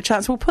 People, if you get a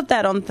chance, we'll put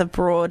that on the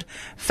Broad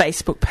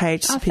Facebook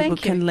page so people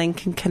thank you. can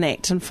link and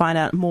connect and find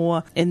out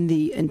more in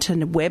the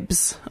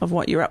interwebs of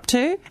what you're up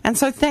to. And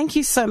so thank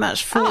you so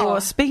much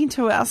for speaking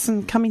to us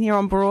and coming here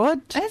on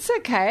Broad. That's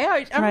okay.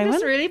 I'm Raewyn?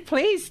 just really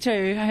pleased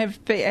to have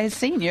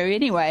seen you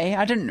anyway.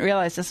 I didn't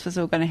realise this was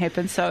all going to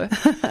happen, so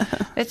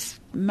it's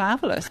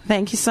marvellous.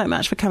 Thank you so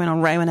much for coming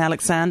on, Raewyn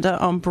Alexander,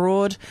 on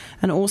Broad,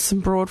 an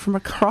awesome Broad from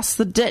across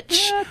the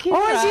ditch. Yeah, kia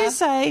or as ora. you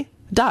say,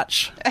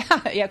 Dutch.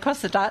 Yeah,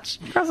 across the Dutch.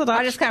 Across the Dutch.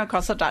 I just came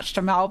across the Dutch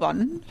to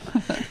Melbourne.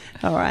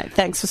 All right,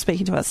 thanks for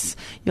speaking to us.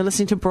 You're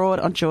listening to Broad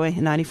on Joy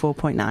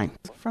 94.9.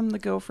 From the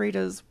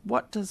Girlfrienders,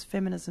 what does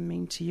feminism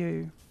mean to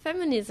you?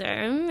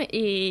 Feminism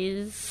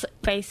is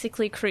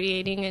basically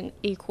creating an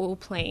equal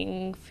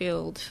playing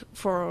field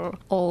for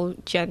all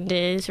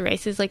genders,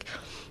 races, like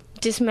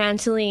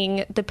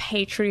dismantling the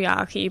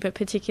patriarchy, but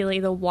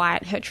particularly the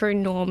white,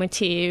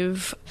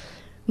 heteronormative,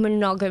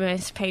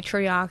 monogamous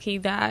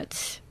patriarchy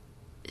that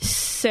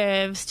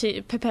serves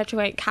to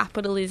perpetuate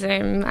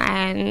capitalism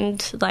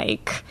and,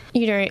 like,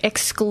 you know,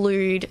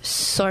 exclude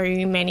so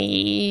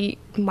many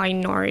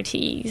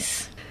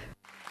minorities.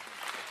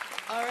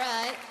 All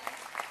right.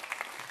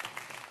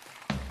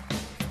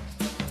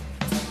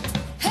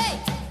 Hey!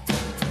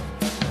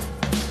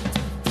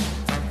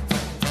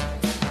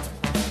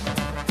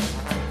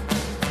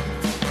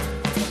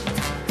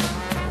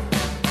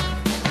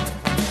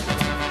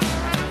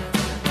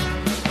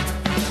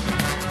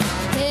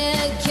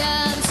 Here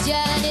comes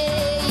Johnny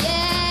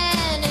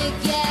and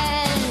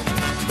again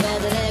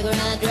with a leg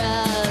around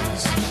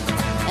drugs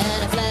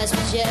and a flash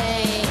machine.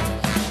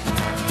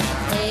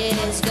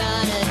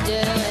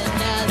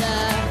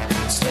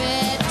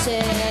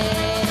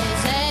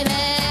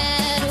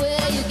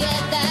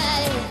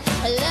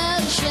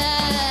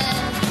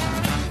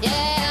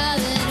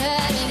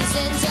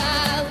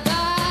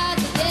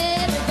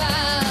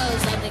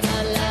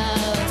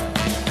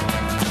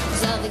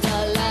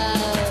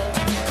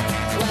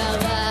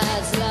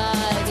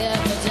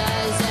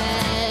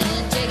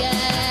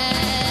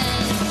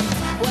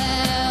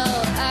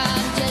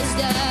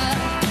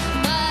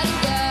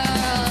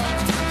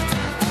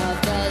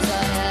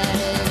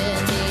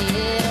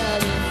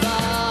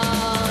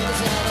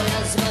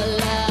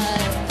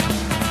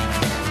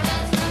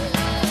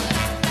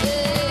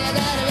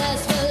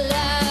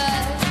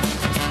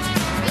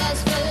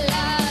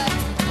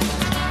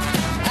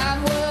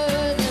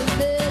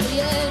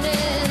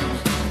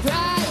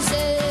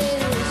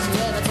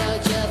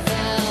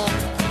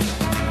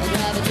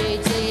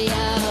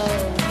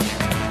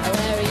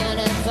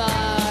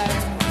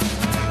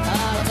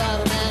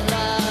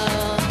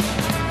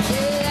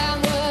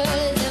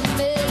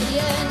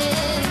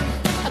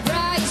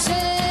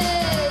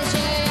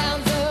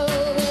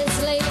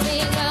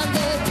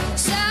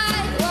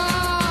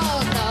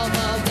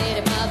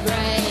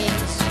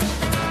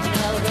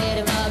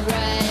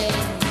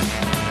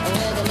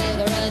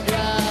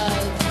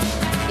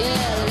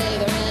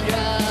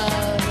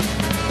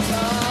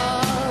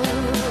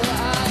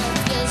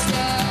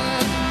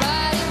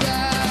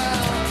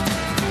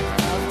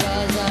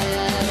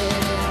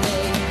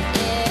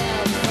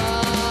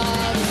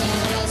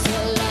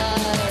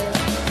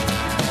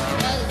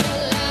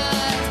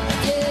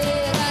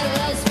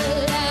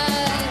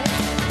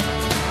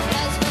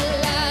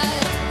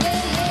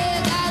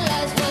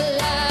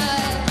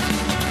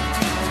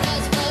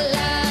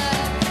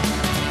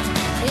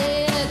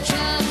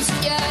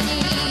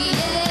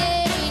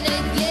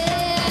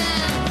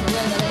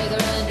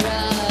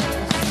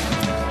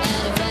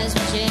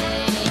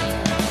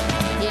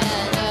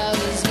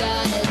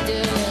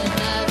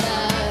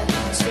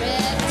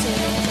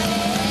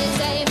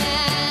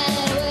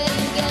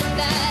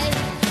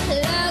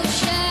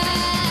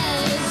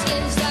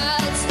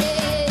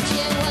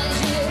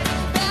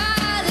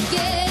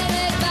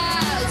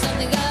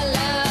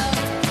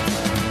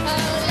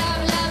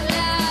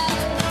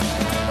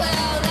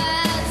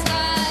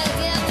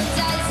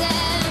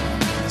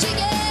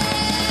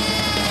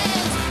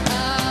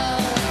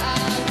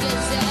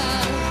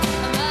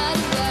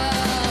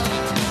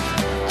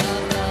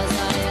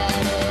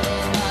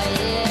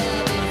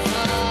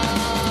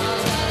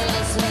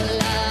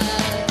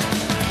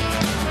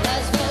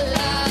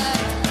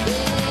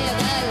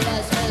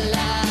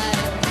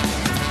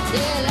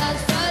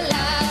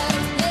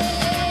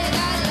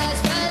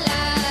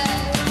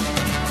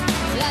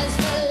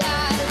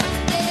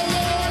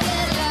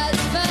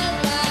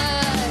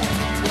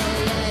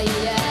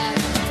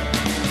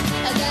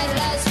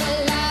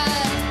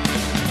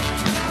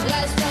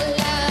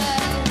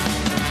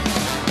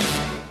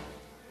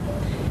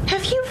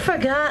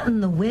 forgotten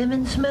the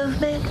women's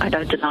movement? I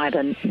don't deny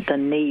the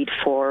need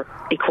for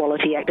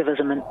equality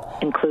activism,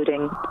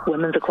 including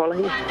women's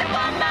equality.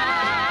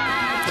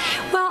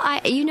 Well,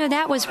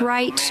 that was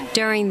right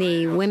during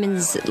the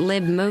women's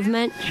lib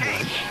movement.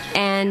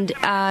 And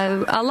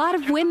a lot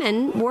of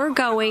women were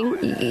going,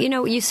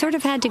 you sort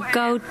of had to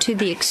go to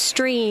the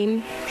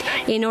extreme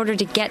in order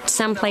to get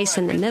someplace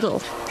in the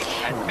middle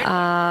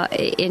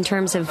in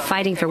terms of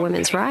fighting for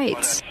women's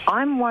rights.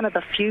 I'm one of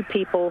the few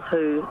people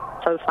who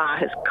so far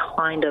has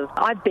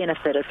I've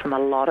benefited from a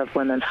lot of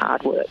women's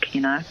hard work,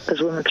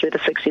 as women through the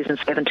 60s and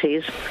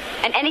 70s.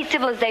 And any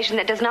civilization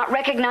that does not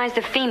recognize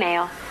the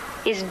female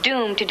is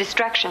doomed to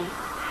destruction.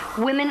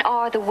 Women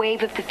are the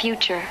wave of the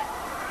future,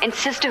 and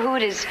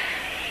sisterhood is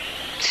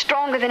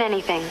stronger than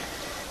anything.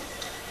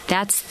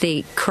 That's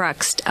the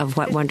crux of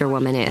what Wonder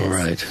Woman is.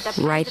 Right.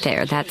 Right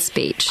there, that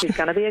speech. There's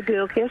going to be a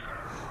girl kiss,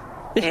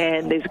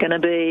 and there's going to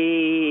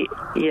be,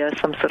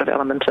 some sort of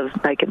element of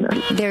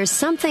nakedness. There's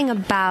something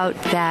about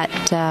that,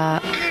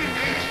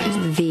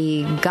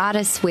 the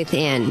goddess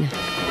within,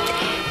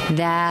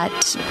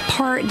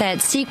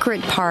 that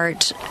secret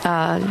part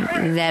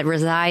that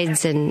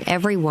resides in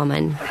every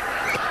woman,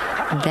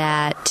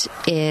 that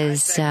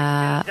is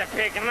a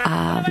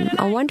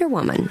Wonder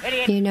Woman,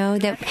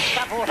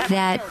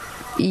 that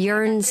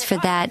yearns for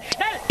that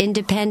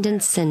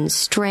independence and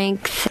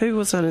strength. Who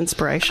was an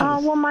inspiration?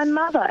 Well, my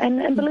mother,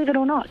 and believe it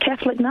or not,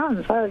 Catholic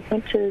nuns. I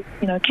went to,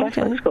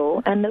 Catholic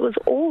school, and it was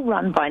all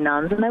run by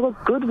nuns, and they were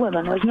good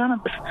women. There was none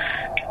of this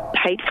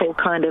hateful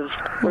kind of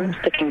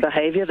broom-sticking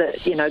behaviour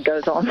that,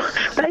 goes on.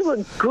 They were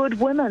good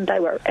women.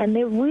 And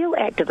they're real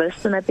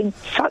activists, and they've been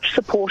such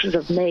supporters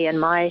of me and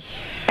my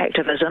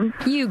activism.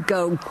 You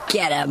go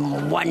get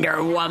 'em,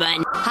 Wonder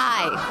Woman.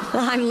 Hi,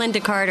 I'm Linda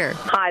Carter.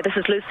 Hi, this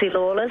is Lucy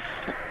Lawless,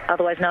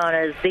 otherwise known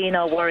as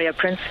Xena Warrior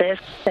Princess,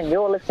 and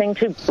you're listening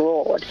to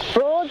Broad.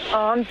 Broad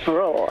on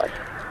Broad.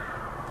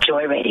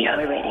 Joy Radio.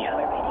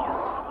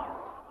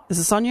 This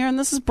is Sonia, and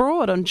this is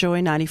Broad on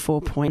Joy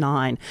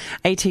 94.9.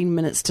 18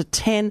 minutes to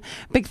 10.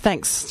 Big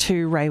thanks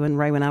to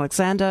Raywin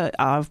Alexander.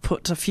 I've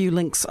put a few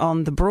links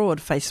on the Broad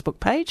Facebook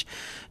page.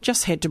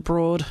 Just head to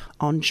Broad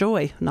on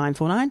Joy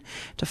 949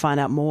 to find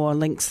out more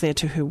links there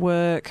to her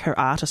work, her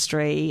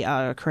artistry,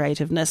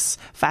 creativeness,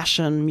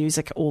 fashion,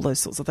 music, all those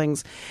sorts of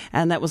things.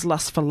 And that was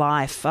Lust for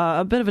Life.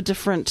 A bit of a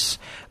different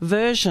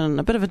version,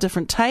 a bit of a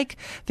different take.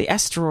 The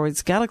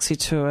Asteroids Galaxy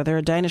Tour. They're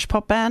a Danish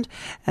pop band,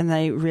 and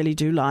they really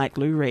do like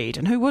Lou Reed.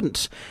 And who wouldn't?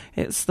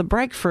 It's the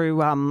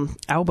breakthrough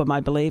album,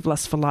 I believe,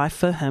 Lust for Life,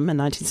 for him in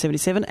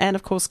 1977, and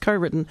of course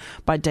co-written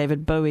by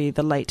David Bowie,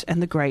 the late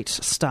and the great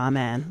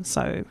Starman.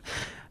 So I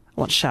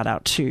want to shout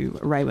out to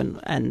Raywin,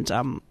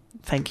 and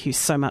thank you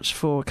so much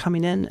for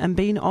coming in and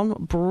being on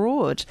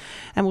Broad.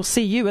 And we'll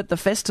see you at the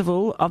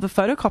Festival of the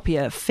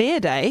Photocopier Fair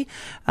Day,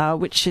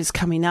 which is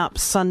coming up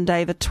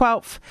Sunday the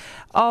 12th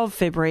of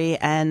February,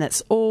 and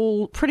that's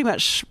pretty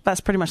much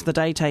the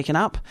day taken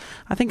up.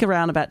 I think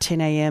around about 10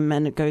 a.m.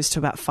 and it goes to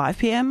about 5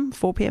 p.m,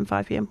 4 p.m,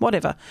 5 p.m,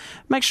 whatever.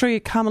 Make sure you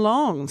come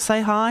along,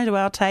 say hi to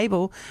our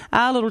table,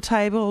 a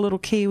little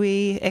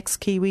Kiwi,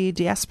 ex-Kiwi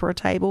diaspora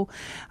table,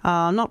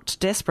 not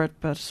desperate,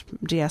 but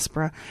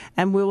diaspora,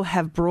 and we'll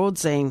have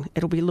Broadzine.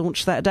 It'll be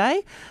launched that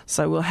day,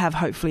 so we'll have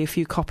hopefully a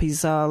few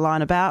copies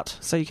lying about,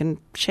 so you can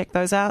check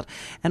those out,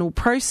 and all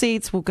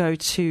proceeds will go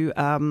to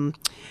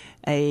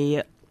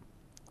a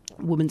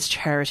women's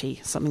charity,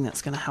 something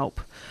that's going to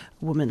help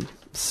women.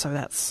 So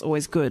that's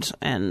always good.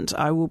 And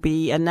I will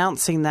be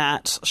announcing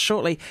that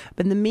shortly.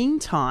 But in the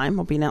meantime,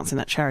 I'll be announcing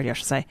that charity, I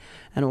should say,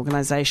 an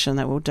organisation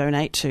that we'll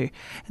donate to. In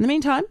the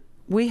meantime,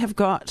 we have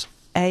got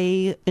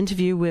a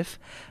interview with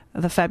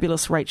the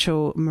fabulous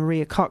Rachel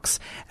Maria Cox,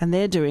 and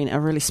they're doing a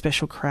really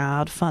special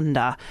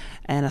crowdfunder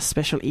and a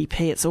special EP.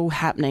 It's all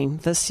happening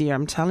this year,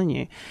 I'm telling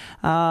you.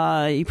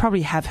 You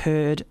probably have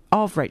heard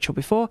of Rachel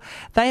before.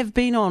 They have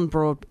been on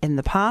Broad in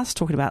the past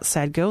talking about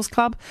Sad Girls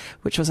Club,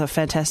 which was a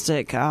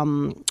fantastic a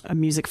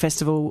music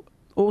festival,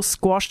 all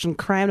squashed and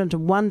crammed into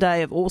one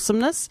day of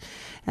awesomeness,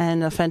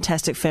 and a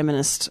fantastic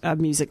feminist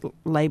music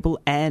label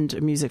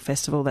and music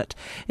festival that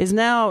is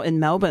now in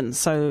Melbourne.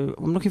 So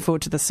I'm looking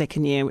forward to the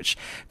second year, which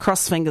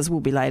cross fingers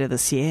will be later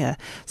this year.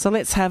 So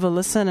let's have a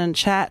listen and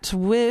chat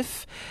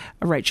with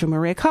Rachel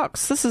Maria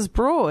Cox. This is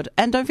Broad,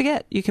 and don't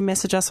forget, you can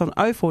message us on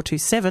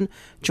 0427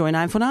 Joy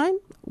 949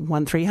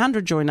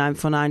 1300 Joy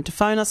 949 to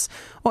phone us,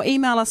 or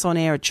email us on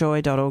air at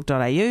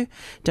joy.org.au.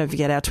 Don't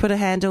forget our Twitter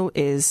handle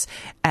is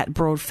at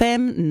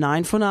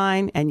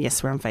BroadFem949, and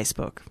yes, we're on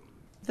Facebook.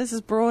 This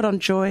is Broad on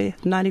Joy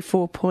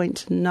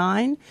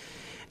 94.9.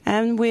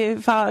 And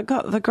we've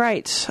got the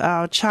great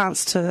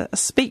chance to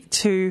speak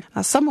to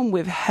someone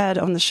we've had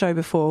on the show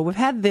before. We've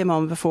had them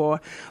on before,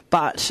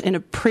 but in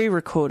a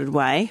pre-recorded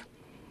way.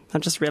 I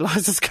just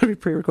realised it's going to be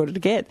pre-recorded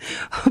again.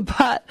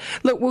 But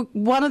look,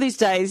 one of these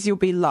days you'll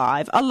be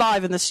alive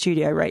in the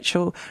studio,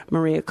 Rachel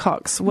Maria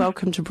Cox.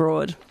 Welcome to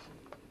Broad.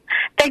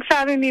 Thanks for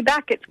having me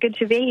back. It's good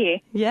to be here.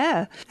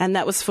 Yeah, and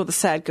that was for the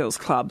Sad Girls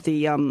Club,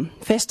 the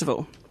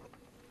festival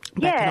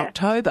back in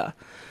October,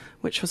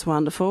 which was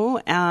wonderful.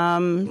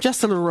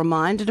 Just a little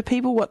reminder to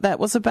people what that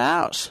was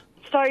about.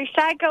 So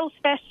Sad Girls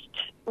Fest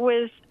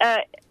was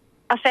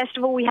a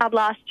festival we had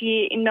last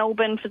year in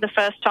Melbourne for the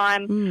first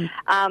time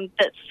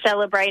that's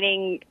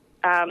celebrating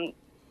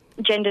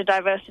gender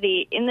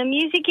diversity in the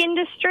music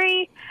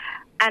industry,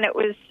 and it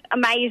was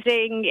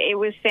amazing. It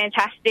was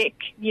fantastic,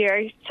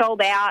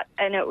 sold out,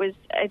 and it was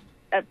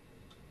a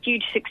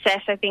huge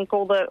success. I think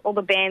all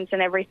the bands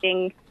and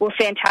everything were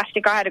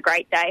fantastic. I had a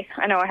great day.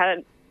 I know I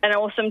had an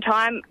awesome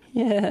time.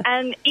 Yeah.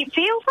 And it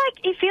feels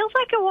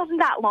like it wasn't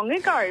that long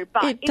ago,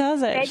 but it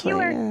does actually.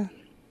 February,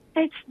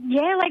 It's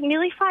like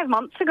nearly 5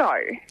 months ago.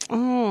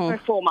 Or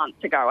 4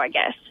 months ago, I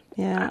guess.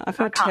 Yeah, I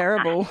felt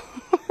terrible.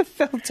 I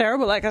felt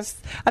terrible. Like I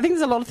think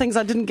there's a lot of things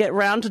I didn't get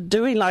round to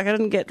doing. Like I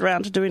didn't get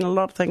round to doing a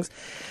lot of things,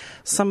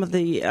 some of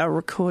the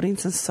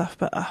recordings and stuff.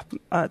 But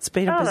it's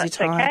been a busy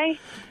time. Okay.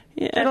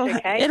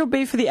 Yeah, it'll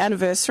be for the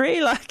anniversary,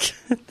 like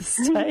at the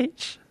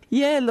stage.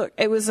 Yeah, look,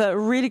 it was a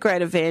really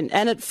great event,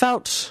 and it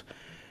felt,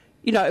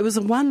 it was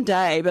a one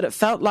day, but it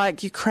felt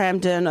like you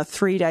crammed in a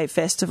 3-day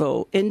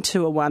festival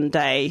into a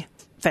 1-day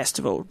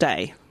festival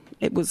day.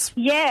 It was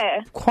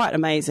quite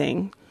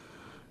amazing.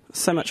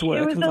 So much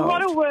work involved. It was involved. a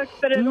lot of work,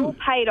 but it all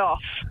paid off.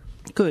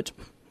 Good.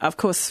 Of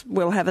course,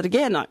 we'll have it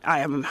again. I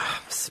am,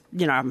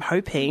 I'm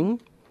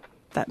hoping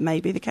that may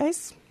be the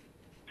case.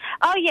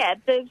 Oh yeah,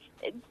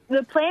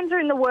 the plans are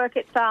in the work.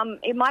 It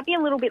might be a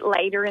little bit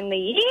later in the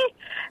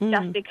year,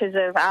 just because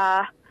of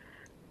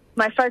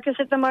my focus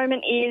at the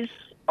moment is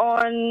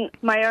on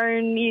my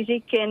own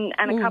music and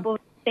a couple of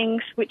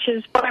things, which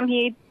is what I'm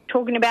here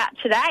talking about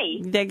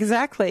today.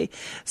 Exactly.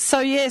 So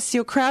yes,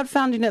 you're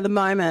crowdfunding at the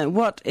moment.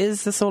 What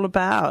is this all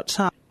about?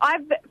 For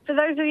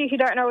those of you who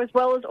don't know, as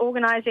well as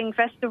organising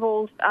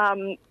festivals,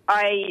 I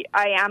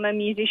am a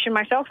musician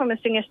myself. I'm a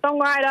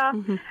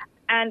singer-songwriter,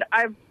 and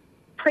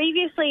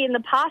previously in the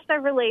past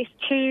I've released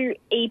 2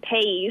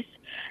 EPs,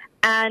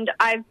 and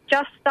I've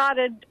just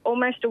started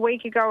almost a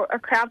week ago a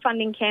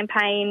crowdfunding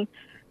campaign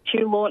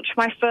to launch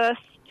my first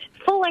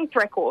full-length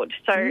record,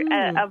 so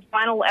a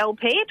vinyl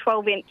LP, a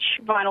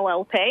 12-inch vinyl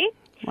LP.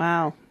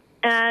 Wow.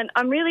 And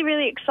I'm really,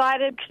 really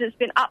excited because it's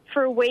been up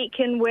for a week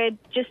and we're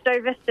just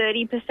over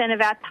 30%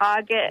 of our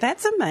target.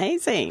 That's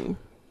amazing.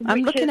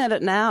 I'm looking at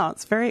it now.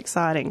 It's very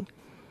exciting.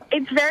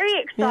 It's very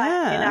exciting.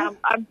 Yeah.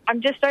 And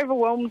I'm just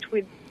overwhelmed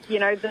with,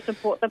 the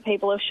support that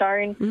people have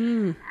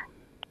shown.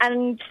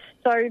 And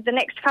so the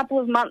next couple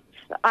of months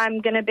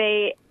I'm going to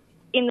be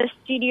in the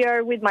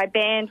studio with my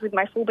band, with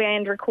my full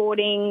band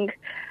recording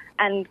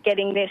and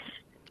getting this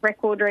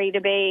record ready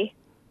to be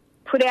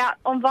put out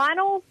on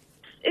vinyl.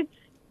 It's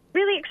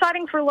really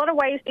exciting for a lot of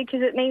ways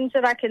because it means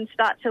that I can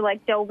start to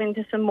delve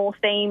into some more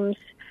themes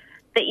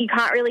that you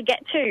can't really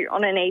get to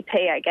on an EP,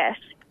 I guess.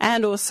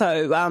 And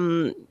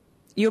also,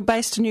 you're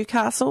based in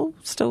Newcastle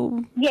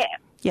still? Yeah.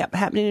 Yep,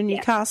 happening in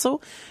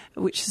Newcastle,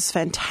 which is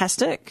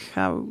fantastic.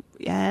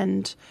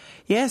 And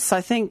yes, I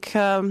think,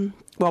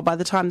 by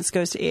the time this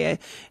goes to air,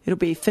 it'll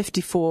be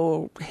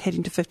 54,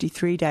 heading to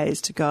 53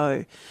 days to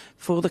go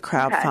for the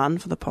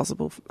crowdfund, for the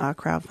possible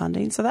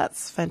crowdfunding. So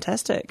that's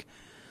fantastic,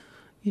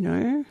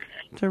 to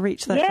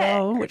reach that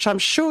goal, which I'm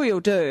sure you'll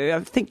do.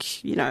 I think,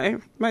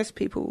 most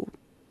people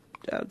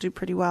do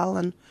pretty well,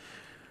 and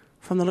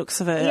from the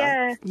looks of it,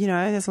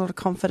 there's a lot of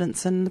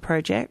confidence in the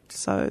project,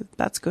 so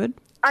that's good.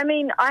 I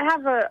mean, I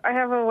have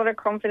a lot of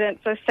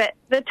confidence. So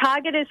the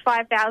target is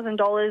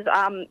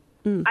 $5,000.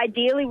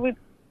 Ideally, we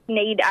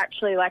need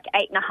actually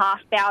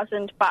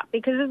 $8,500, but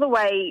because of the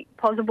way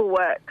Possible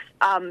works,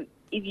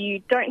 if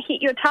you don't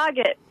hit your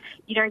target,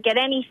 you don't get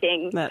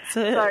anything. That's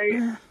it.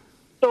 So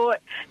thought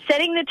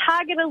setting the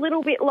target a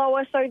little bit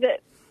lower so that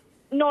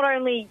not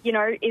only,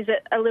 is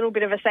it a little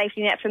bit of a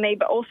safety net for me,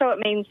 but also it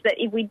means that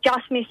if we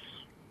just miss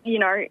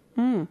the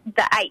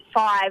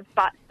 8.5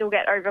 but still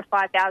get over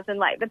 5,000,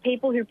 the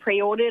people who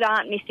pre-ordered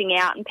aren't missing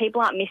out, and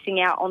people aren't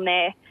missing out on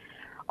their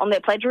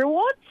pledge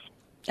rewards.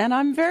 And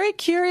I'm very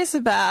curious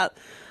about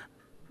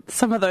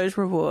some of those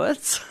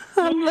rewards.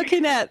 I'm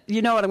looking at,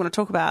 what I'm going to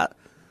talk about?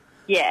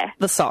 Yeah.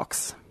 The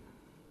socks.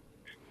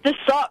 The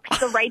socks,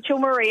 the Rachel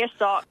Maria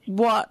socks.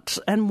 What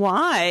and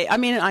why? I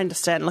mean, I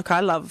understand. Look,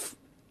 I love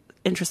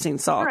interesting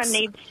socks. I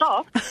need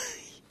socks.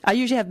 I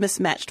usually have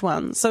mismatched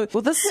ones. So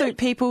will this suit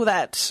people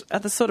that are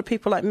the sort of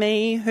people like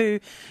me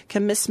who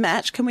can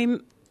mismatch? Can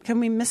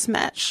we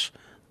mismatch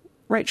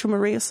Rachel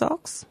Maria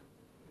socks?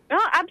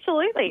 Oh,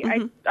 absolutely.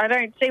 I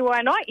don't see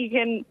why not. You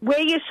can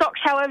wear your socks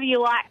however you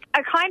like.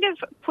 I kind of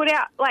put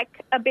out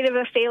a bit of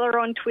a feeler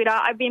on Twitter.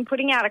 I've been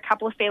putting out a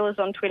couple of feelers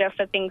on Twitter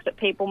for things that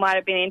people might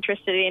have been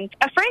interested in.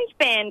 A friend's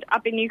band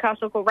up in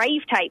Newcastle called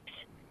Rave Tapes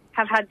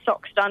have had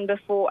socks done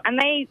before, and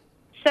they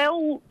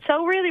sell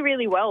really,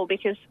 really well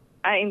because,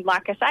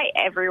 like I say,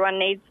 everyone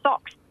needs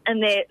socks.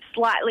 And they're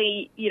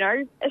slightly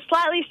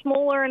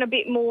smaller and a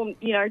bit more,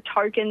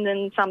 token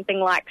than something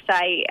like,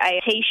 say,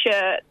 a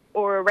T-shirt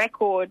or a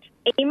record.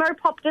 Emo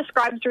pop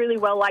describes really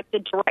well, the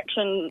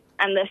direction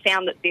and the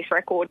sound that this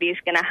record is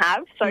going to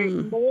have.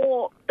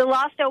 So the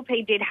last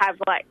LP did have,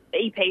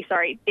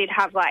 did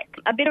have,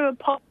 a bit of a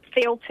pop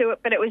feel to it,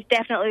 but it was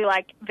definitely,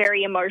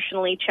 very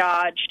emotionally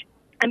charged.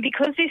 And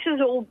because this has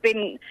all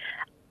been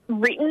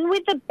written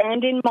with the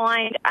band in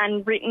mind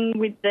and written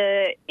with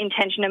the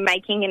intention of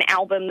making an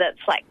album that's,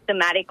 like,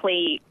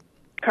 thematically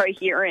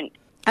coherent.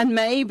 And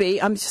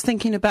maybe, I'm just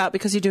thinking about,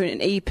 because you're doing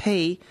an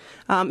EP,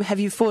 have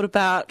you thought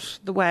about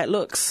the way it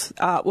looks,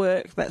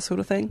 artwork, that sort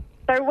of thing?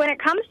 So when it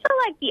comes to,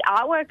 like, the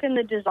artwork and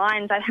the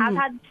designs, I have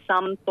had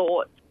some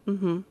thoughts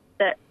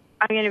that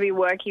I'm going to be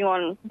working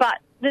on. But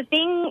the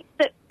thing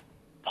that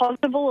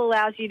Possible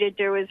allows you to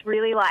do is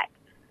really, like,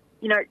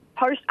 you know,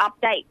 post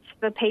updates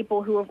for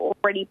people who have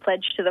already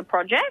pledged to the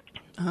project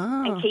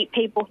and keep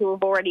people who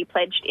have already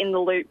pledged in the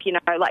loop, you know,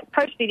 like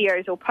post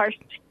videos or post,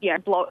 you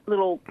know,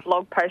 little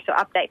blog posts or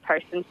update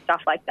posts and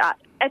stuff like that.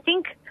 I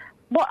think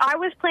what I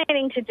was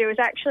planning to do is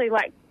actually,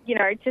 like, you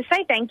know, to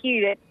say thank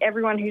you to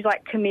everyone who's,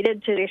 like,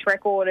 committed to this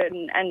record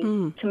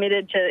and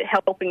committed to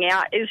helping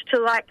out, is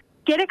to, like,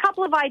 get a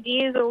couple of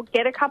ideas or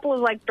get a couple of,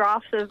 like,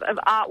 drafts of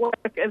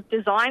artwork, of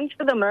designs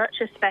for the merch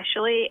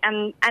especially,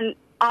 and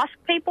ask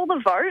people to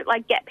vote,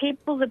 like, get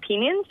people's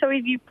opinions. So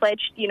if you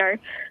pledged, you know,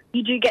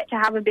 you do get to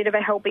have a bit of a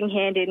helping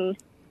hand in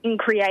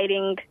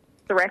creating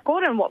the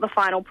record and what the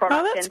final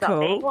product ends up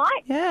being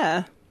like.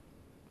 Yeah,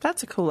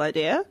 that's a cool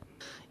idea.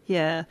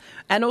 Yeah,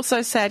 and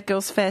also Sad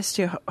Girls Fest,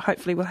 you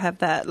hopefully will have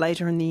that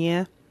later in the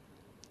year.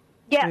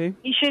 Yeah,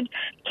 you should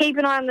keep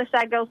an eye on the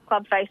Sad Girls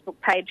Club Facebook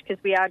page,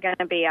 because we are going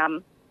to be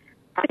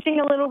posting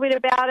a little bit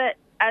about it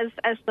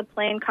as the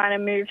plan kind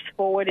of moves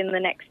forward in the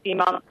next few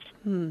months.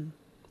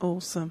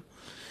 Awesome.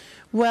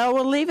 Well,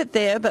 we'll leave it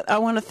there, but I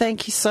want to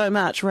thank you so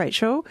much,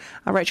 Rachel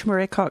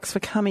Maria Cox, for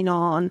coming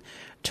on,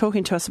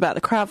 talking to us about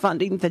the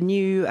crowdfunding, the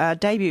new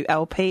debut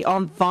LP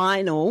on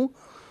vinyl,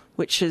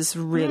 which is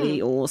really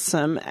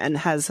awesome and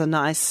has a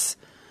nice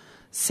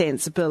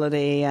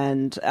sensibility,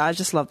 and I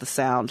just love the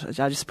sound.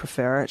 I just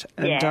prefer it.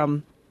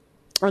 And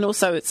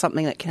also it's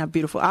something that can have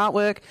beautiful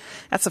artwork.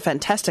 That's a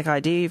fantastic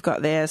idea you've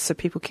got there, so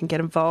people can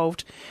get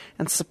involved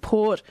and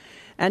support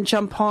and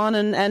jump on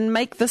and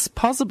make this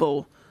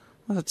possible.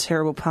 What a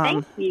terrible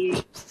pun. Thank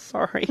you.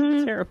 Sorry,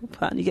 terrible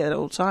pun. You get it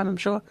all the time, I'm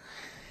sure.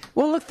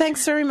 Well, look,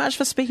 thanks very much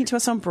for speaking to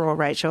us on Broad,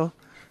 Rachel,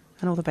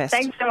 and all the best.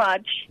 Thanks so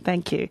much.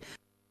 Thank you.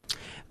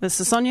 This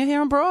is Sonia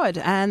here on Broad,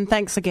 and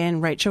thanks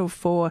again, Rachel,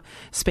 for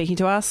speaking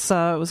to us.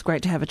 It was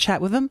great to have a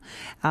chat with them.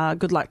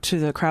 Good luck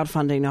to the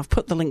crowdfunding. I've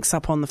put the links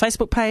up on the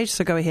Facebook page,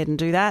 so go ahead and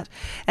do that.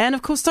 And,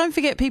 of course, don't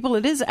forget, people,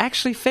 it is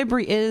actually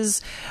February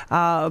is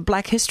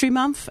Black History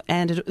Month,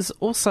 and it is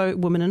also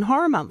Women in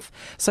Horror Month.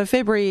 So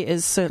February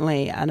is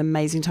certainly an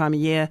amazing time of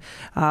year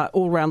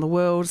all around the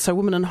world. So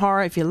Women in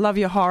Horror, if you love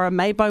your horror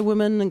made by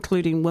women,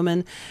 including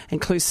women,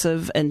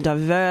 inclusive and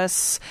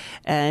diverse,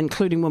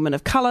 including women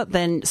of colour,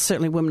 then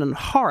certainly Women in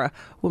Horror,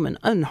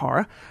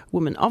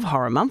 Women of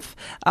Horror Month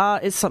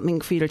is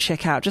something for you to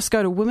check out. Just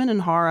go to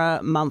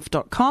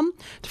womeninhorrormonth.com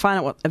to find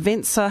out what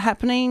events are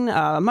happening.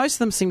 Most of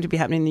them seem to be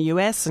happening in the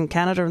US and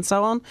Canada and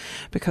so on,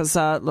 because,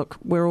 look,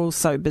 we're all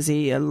so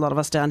busy, a lot of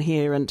us down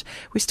here, and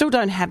we still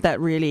don't have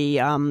that really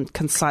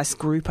concise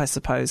group, I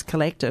suppose,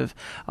 collective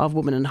of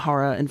women in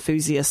horror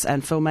enthusiasts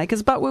and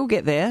filmmakers, but we'll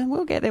get there.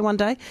 We'll get there one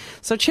day.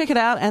 So check it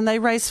out, and they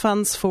raise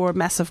funds for a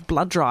massive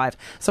blood drive.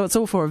 So it's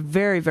all for a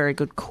very, very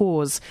good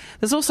cause.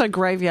 There's also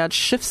Graveyard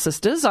Shift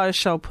Sisters. I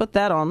shall put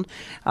that on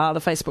the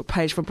Facebook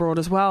page for Broad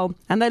as well.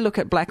 And they look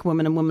at black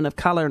women and women of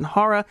colour in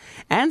horror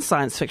and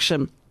science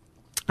fiction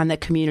and their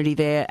community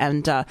there,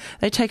 and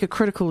they take a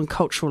critical and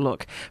cultural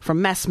look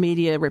from mass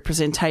media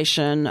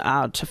representation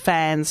to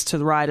fans, to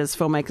the writers,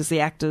 filmmakers, the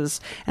actors,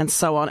 and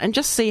so on, and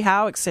just see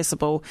how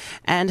accessible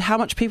and how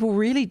much people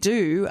really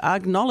do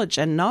acknowledge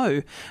and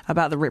know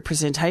about the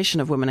representation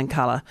of women in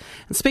colour.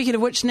 And speaking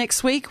of which,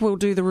 next week we'll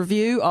do the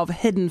review of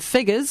Hidden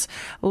Figures.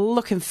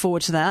 Looking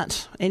forward to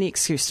that. Any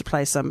excuse to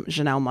play some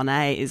Janelle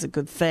Monáe is a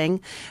good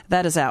thing.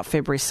 That is out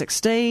February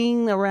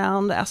 16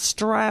 around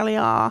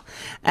Australia.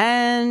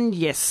 And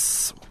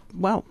yes,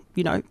 well,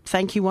 you know,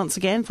 thank you once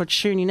again for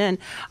tuning in.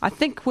 I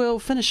think we'll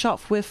finish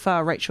off with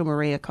Rachel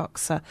Maria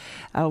Cox,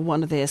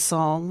 one of their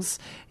songs.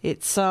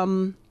 It's,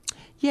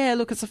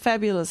 it's a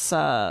fabulous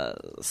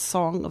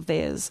song of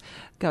theirs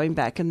going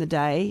back in the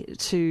day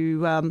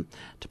to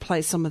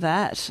play some of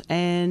that.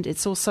 And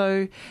it's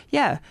also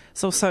their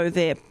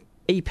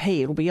EP.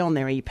 It'll be on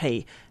their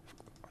EP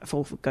if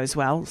all goes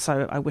well,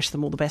 so I wish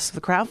them all the best for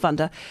the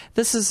crowdfunder.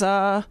 This is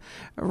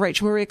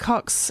Rachel Maria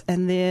Cox,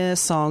 and their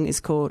song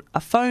is called A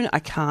Phone I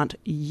Can't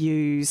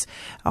Use.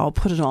 I'll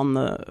put it on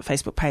the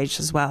Facebook page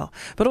as well.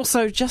 But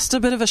also, just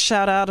a bit of a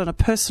shout-out and a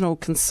personal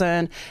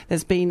concern.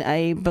 There's been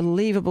a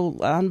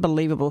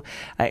unbelievable,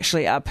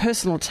 actually, a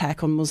personal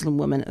attack on Muslim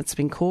women, it's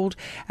been called,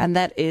 and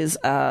that is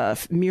a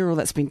mural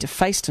that's been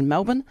defaced in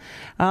Melbourne.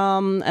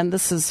 And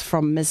this is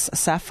from Ms.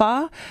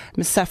 Safar.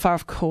 Ms. Safar,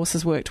 of course,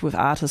 has worked with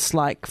artists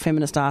like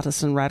feminist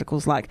artists and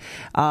radicals like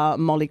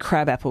Molly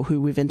Crabapple,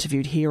 who we've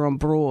interviewed here on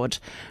Broad.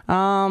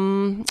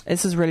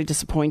 This is really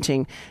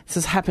disappointing. This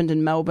has happened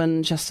in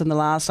Melbourne just in the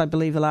last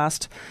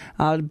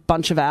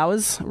bunch of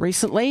hours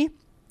recently.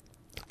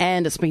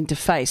 and it's been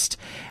defaced.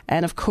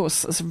 And of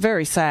course, it's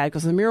very sad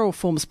because the mural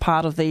forms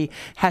part of the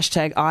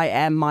hashtag I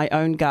Am My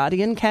Own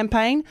Guardian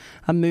campaign,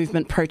 a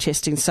movement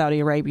protesting Saudi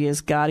Arabia's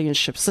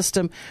guardianship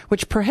system,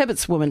 which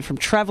prohibits women from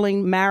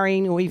travelling,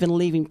 marrying, or even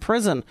leaving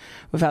prison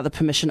without the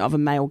permission of a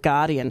male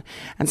guardian.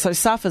 And so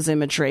Safa's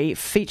imagery,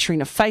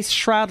 featuring a face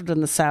shrouded in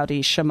the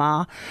Saudi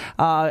Shema,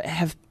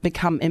 have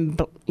become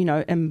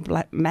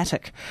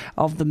emblematic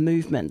of the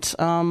movement.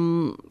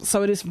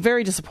 So it is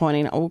very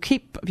disappointing. I will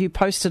keep you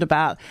posted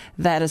about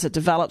that as it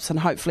develops, and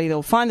hopefully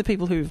they'll find the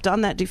people who've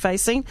done that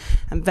defacing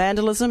and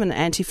vandalism and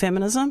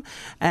anti-feminism,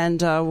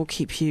 and we'll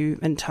keep you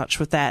in touch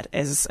with that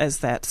as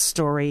that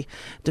story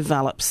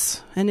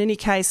develops. In any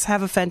case,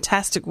 have a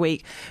fantastic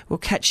week. We'll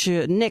catch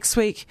you next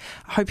week.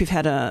 I hope you've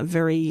had a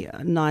very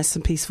nice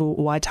and peaceful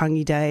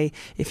Waitangi Day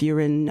if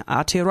you're in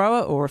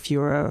Aotearoa or if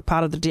you're a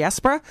part of the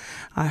diaspora.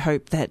 I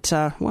hope that,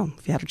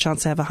 if you had a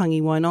chance to have a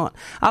hangi, why not?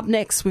 Up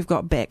next, we've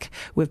got Beck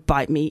with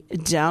Bite Me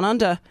Down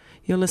Under.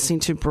 You're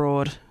listening to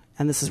Broad,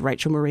 and this is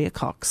Rachel Maria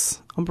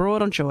Cox on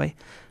Broad on Joy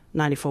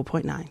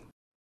 94.9.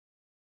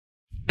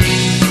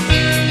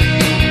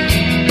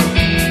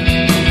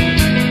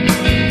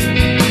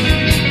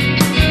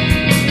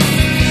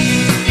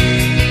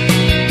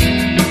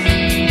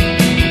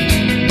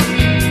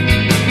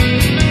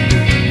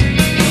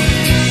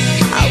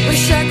 I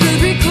wish I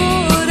could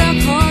record our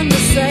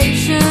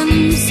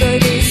conversation so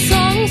these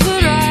songs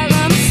would write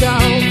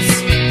themselves.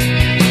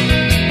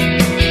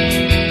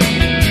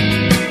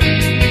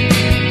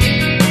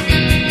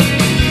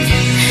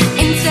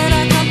 Instead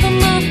I cut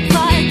them up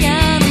like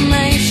animals.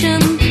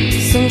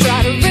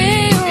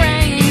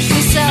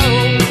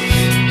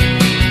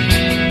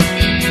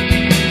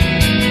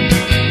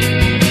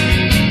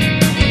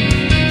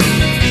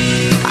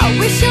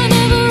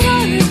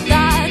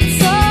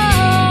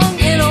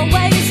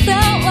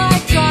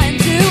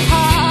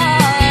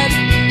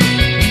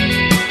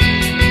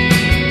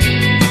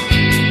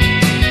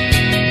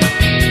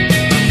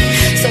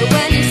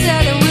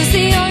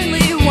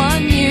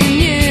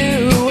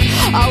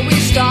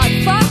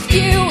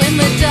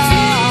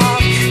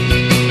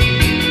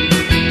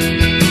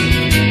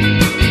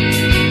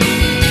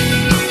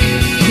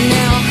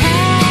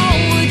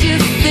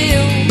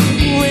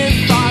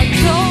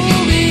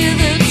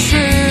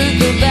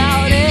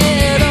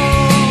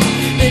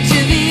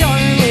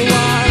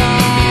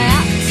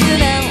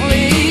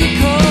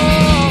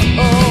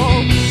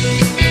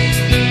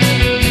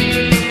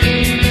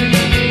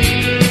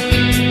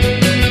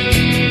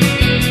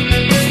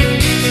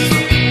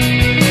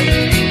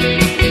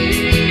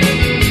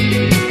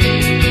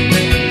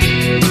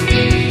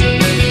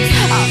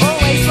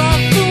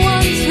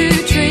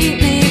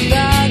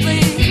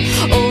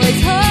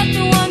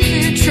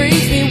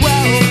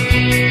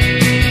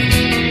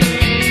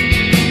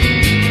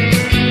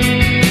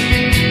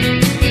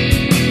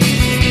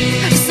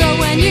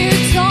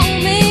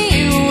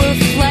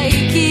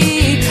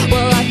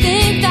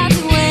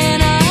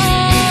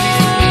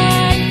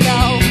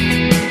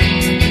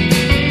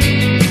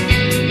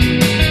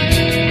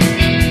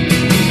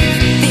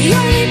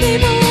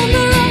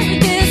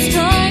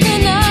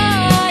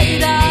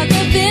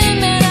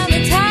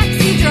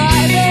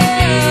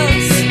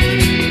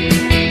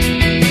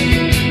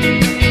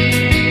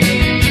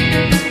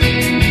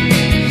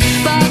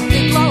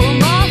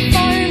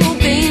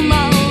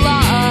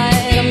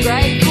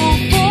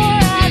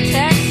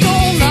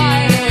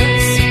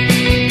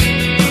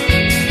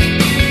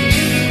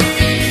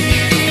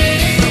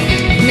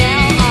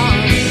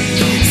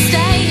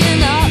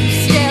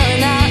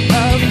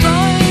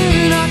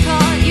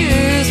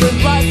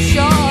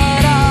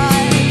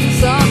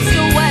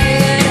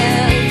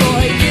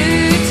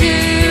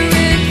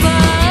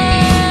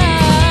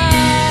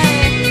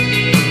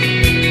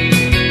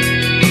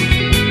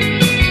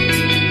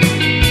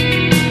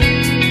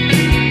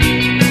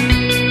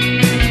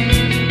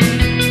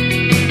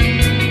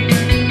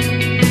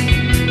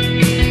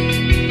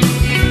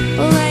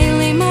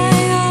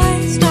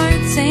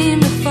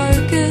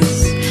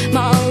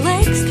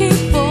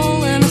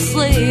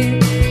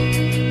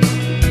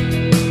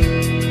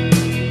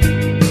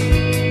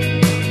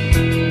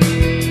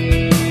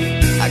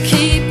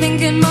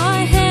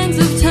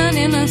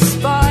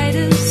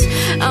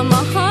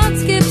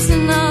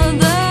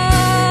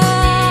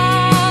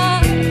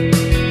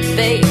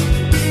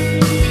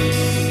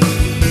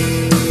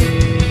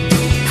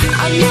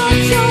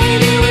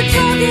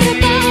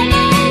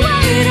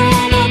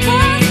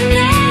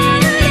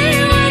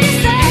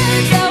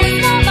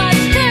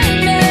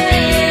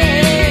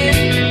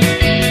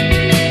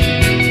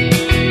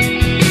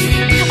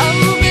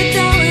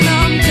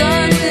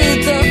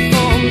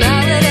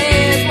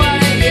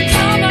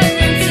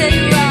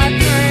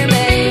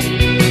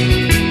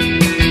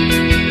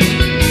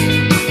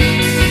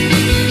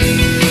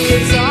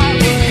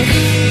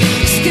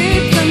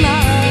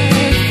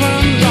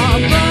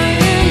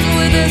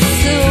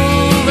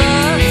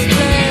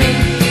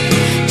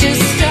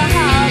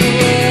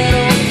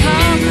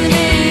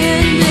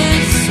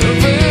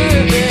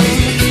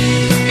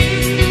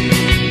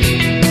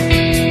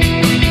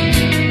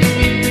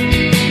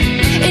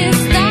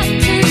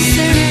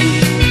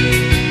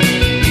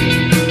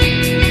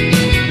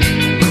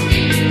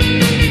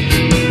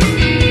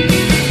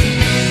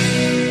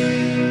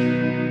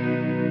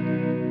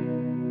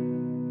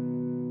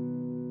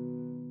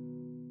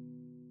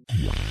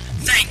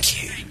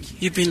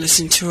 You've been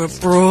listening to a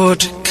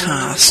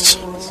broadcast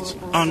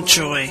on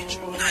Joy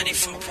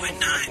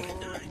 94.9.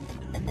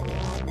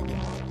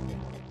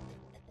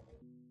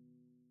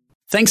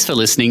 Thanks for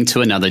listening to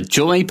another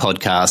Joy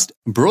podcast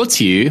brought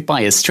to you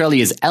by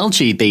Australia's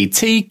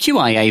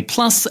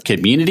LGBTQIA+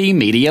 community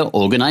media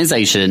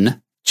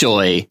organisation,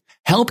 Joy.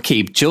 Help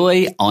keep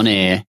Joy on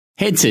air.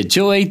 Head to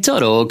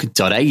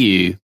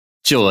joy.org.au.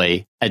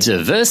 Joy, a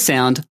diverse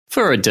sound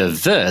for a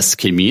diverse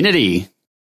community.